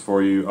questions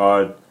for you.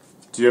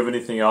 Do you have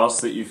anything else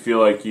that you feel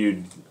like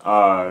you'd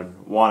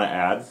want to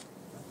add?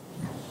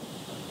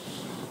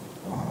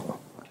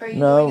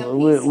 No,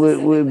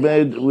 we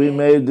made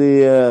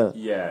the.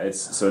 Yeah,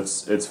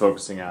 it's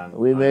focusing on.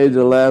 We made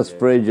the last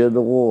bridge of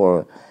the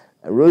war.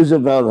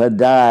 Roosevelt had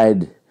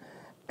died,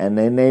 and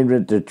they named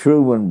it the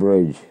Truman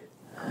Bridge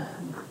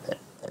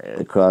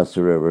across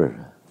the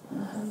river.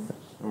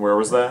 Where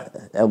was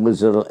that? That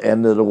was at the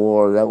end of the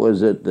war. That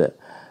was at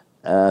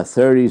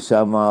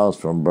 30-some miles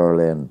from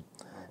Berlin.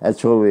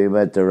 That's where we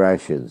met the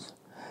Russians.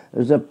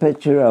 There's a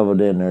picture of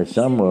it in there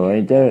somewhere,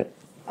 ain't there?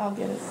 I'll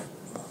get it.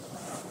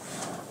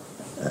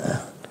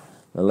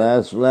 The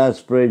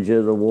last bridge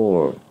of the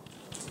war.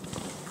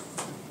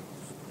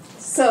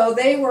 So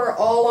they were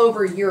all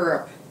over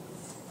Europe.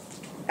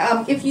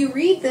 If you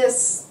read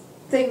this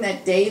thing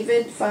that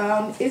David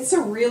found, it's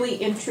a really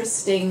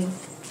interesting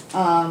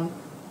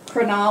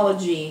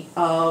chronology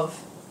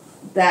of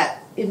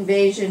that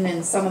invasion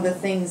and some of the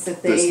things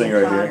that they This thing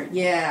right here?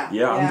 Yeah,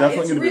 I'm definitely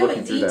going to be really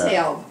looking through that.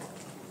 detailed.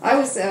 I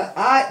was,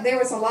 there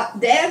was a lot.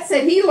 Dad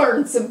said he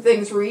learned some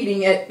things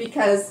reading it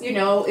because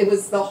it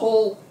was the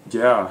whole.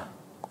 Yeah.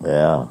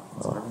 Yeah.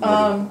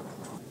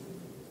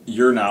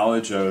 Your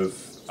knowledge of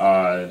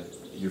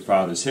your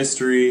father's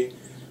history,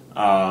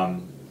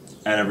 and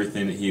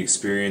everything that he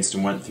experienced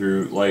and went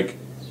through, like,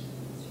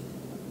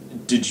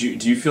 do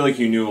you feel like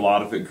you knew a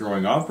lot of it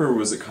growing up, or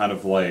was it kind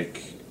of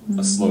like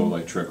a slow,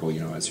 like, trickle,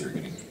 as you were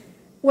getting?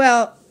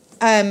 Well,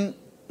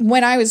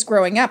 when I was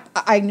growing up,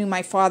 I knew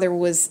my father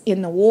was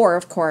in the war,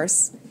 of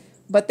course,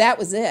 but that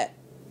was it.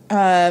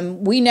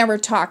 We never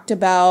talked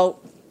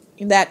about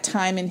that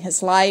time in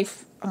his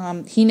life.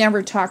 He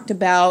never talked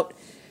about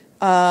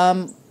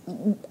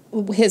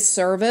his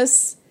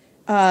service.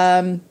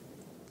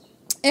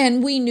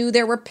 And we knew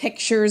there were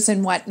pictures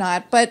and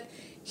whatnot, but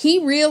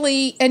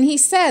he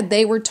said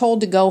they were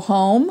told to go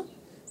home,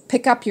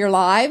 pick up your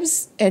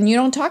lives, and you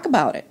don't talk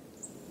about it.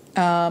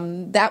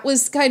 That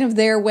was kind of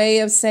their way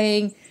of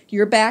saying,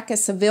 you're back a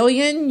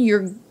civilian,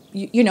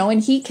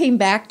 and he came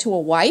back to a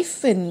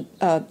wife and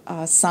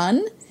a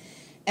son.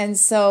 And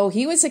so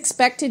he was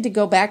expected to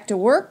go back to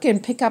work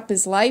and pick up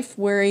his life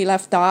where he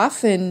left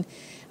off. And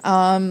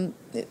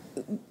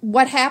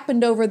what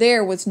happened over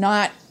there was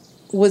not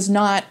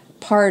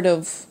part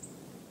of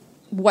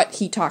what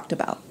he talked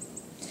about.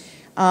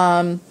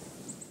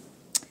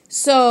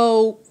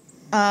 So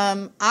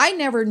I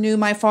never knew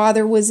my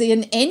father was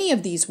in any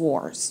of these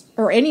wars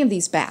or any of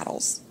these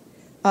battles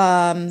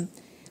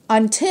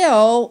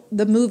until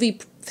the movie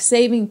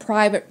Saving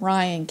Private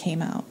Ryan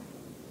came out.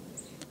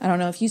 I don't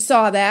know if you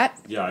saw that.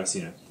 Yeah, I've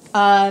seen it.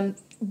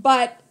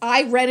 But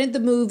I rented the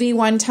movie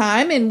one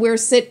time, and we're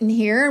sitting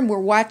here, and we're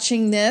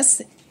watching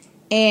this,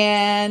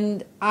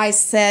 and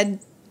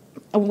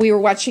we were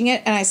watching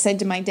it, and I said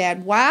to my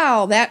dad,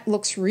 wow, that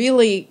looks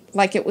really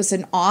like it was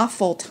an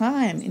awful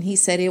time. And he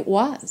said, it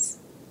was.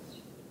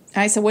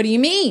 And I said, what do you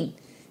mean?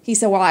 He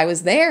said, well, I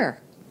was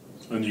there.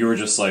 And you were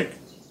just like...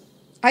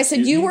 I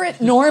said, you were at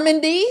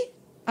Normandy?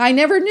 I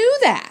never knew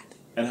that.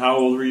 And how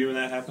old were you when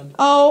that happened?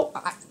 Oh,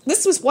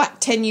 this was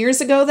 10 years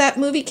ago that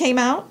movie came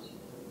out?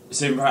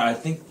 I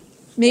think...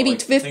 Maybe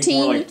 15? I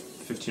think more like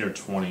 15 or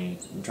 20.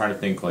 I'm trying to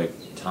think like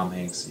Tom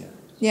Hanks, yeah.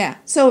 Yeah,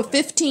 so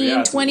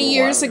 15, 20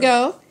 years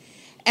ago.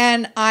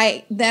 And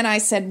then I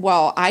said,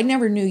 well, I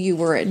never knew you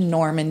were at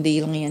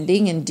Normandy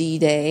landing and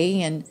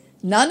D-Day and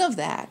none of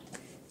that.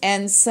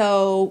 And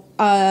so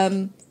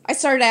I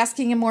started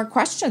asking him more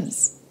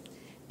questions.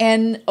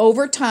 And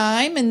over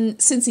time,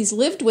 and since he's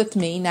lived with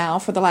me now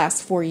for the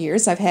last 4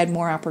 years, I've had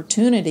more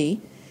opportunity.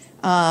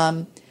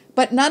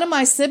 But none of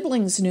my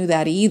siblings knew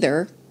that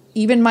either.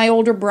 Even my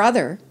older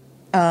brother,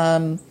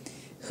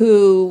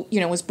 who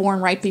was born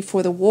right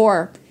before the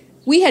war,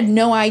 we had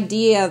no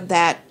idea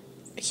that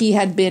he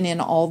had been in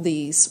all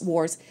these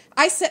wars.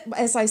 I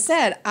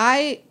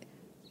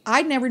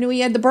I never knew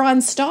he had the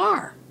Bronze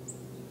Star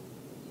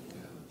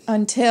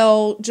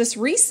until just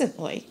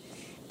recently.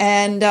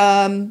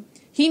 And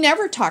he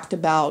never talked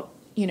about,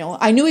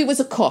 I knew he was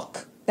a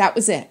cook. That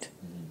was it.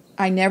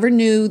 I never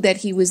knew that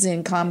he was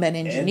in combat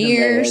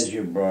engineers. Has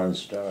your Bronze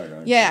Star,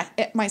 don't you? Yeah,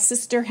 my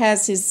sister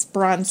has his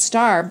Bronze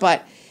Star,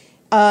 but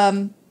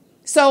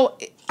so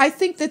I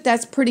think that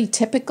that's pretty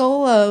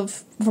typical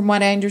of, from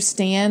what I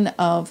understand,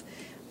 of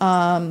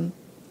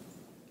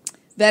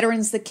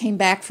veterans that came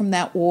back from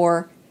that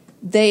war.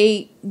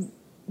 They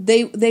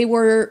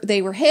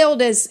were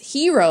hailed as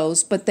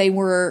heroes, but they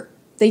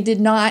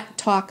did not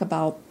talk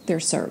about their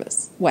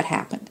service, what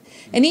happened.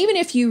 And even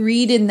if you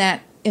read in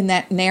that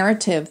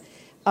narrative,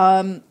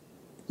 they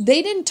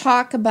didn't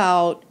talk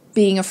about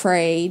being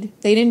afraid.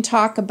 They didn't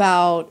talk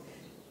about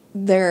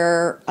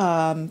their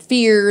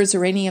fears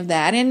or any of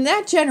that. And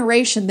that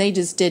generation, they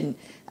just didn't.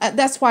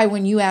 That's why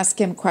when you ask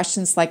him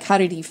questions like, how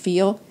did he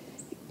feel?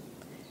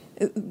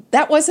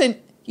 That wasn't,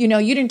 you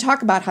didn't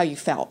talk about how you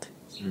felt.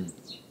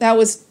 That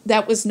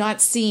was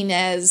not seen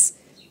as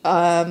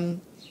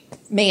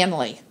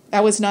manly.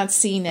 That was not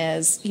seen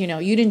as, you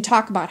didn't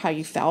talk about how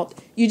you felt.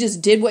 You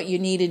just did what you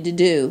needed to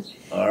do.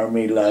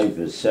 Army life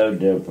is so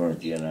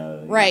different,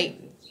 Right.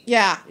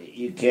 Yeah.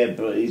 You can't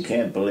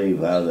believe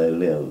how they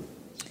live.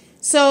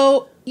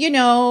 So,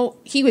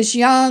 he was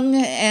young,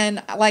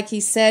 and like he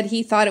said,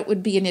 he thought it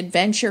would be an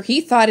adventure.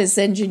 He thought as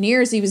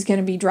engineers he was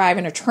going to be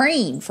driving a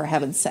train, for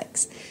heaven's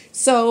sakes.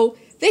 So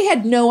they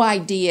had no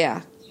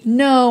idea.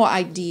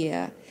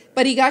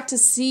 But he got to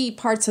see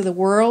parts of the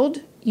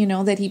world,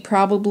 that he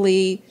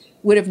probably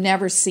would have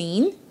never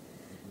seen,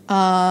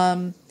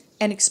 and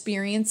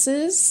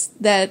experiences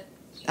that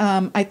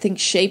I think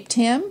shaped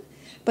him.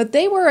 But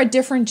they were a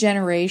different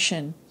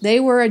generation. They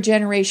were a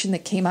generation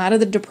that came out of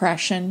the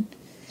Depression.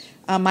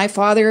 My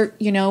father,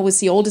 was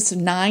the oldest of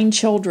 9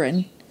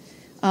 children,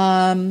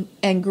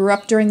 and grew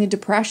up during the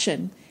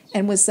Depression,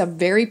 and was a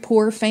very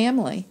poor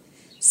family.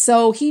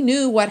 So he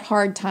knew what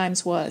hard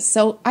times was.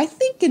 So I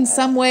think in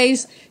some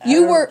ways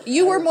you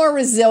were more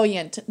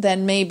resilient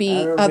than maybe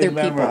other people. I don't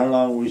remember how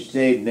long we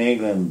stayed in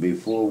England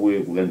before we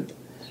went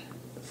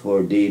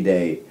for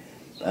D-Day.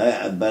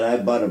 But I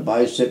bought a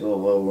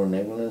bicycle over in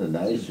England, and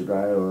I used to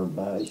ride on a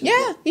bicycle.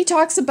 Yeah, he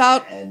talks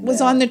about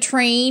was on the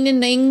train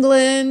in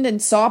England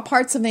and saw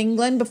parts of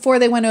England before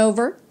they went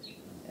over.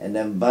 And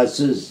then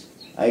buses,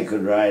 I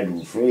could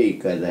ride free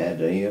because I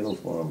had a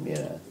uniform,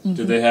 Mm-hmm.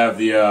 Did they have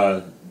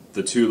the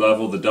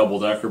 2-level, the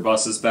double-decker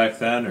buses back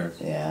then, or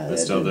yeah, they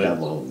still did?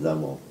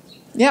 Double.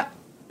 Yep.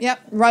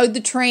 Rode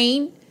the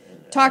train.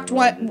 Talked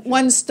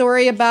one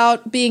story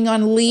about being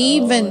on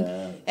leave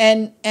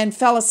and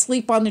fell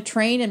asleep on the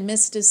train and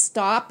missed his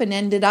stop and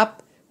ended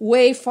up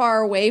way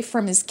far away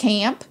from his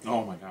camp.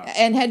 Oh my gosh!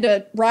 And had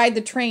to ride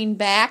the train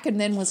back,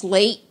 and then was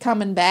late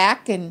coming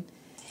back. And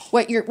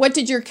what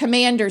did your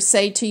commander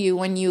say to you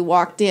when you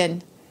walked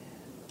in?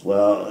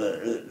 Well,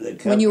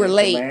 when you were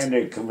late,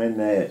 commander come in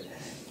there.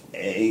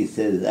 He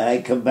says,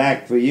 "I come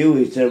back for you."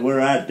 He said, "We're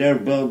out there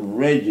building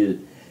bridges."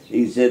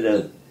 He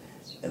said,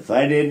 "If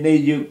I didn't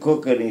need you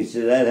cooking," he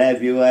said, "I'd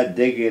have you out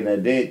digging a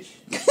ditch."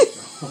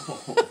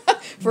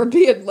 For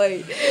being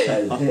late.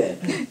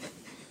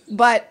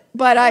 But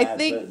I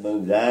think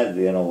moved out,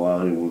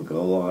 while he would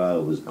go, I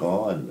was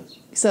gone.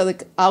 So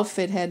the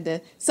outfit had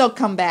to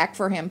come back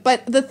for him.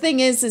 But the thing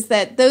is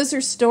that those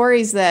are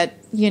stories that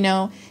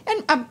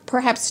and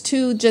perhaps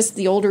too, just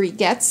the older he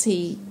gets,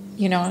 he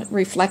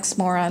reflects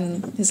more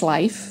on his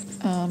life.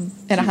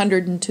 At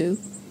 102.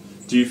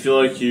 Do you feel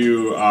like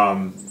you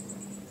know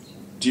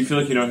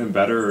him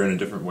better or in a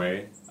different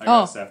way? I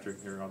guess after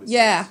hearing all these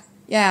stories.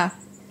 Yeah.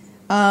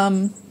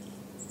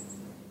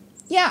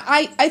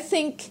 I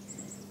think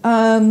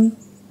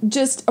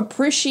just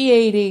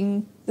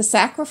appreciating the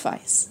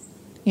sacrifice,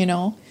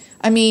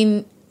 I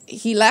mean,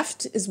 he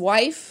left his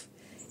wife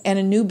and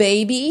a new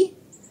baby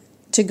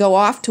to go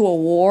off to a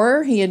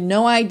war. He had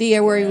no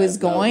idea where he was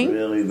going. I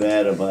felt really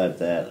bad about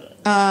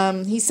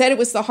that. He said it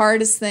was the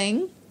hardest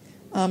thing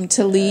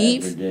to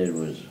leave. I ever did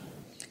was.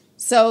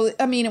 So,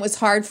 I mean, it was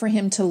hard for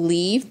him to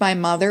leave my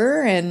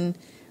mother, and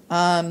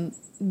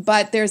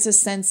but there's a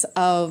sense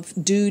of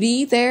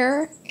duty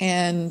there,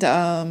 and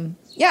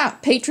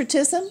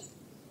patriotism.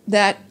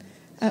 That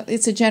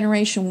it's a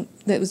generation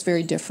that was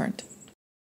very different.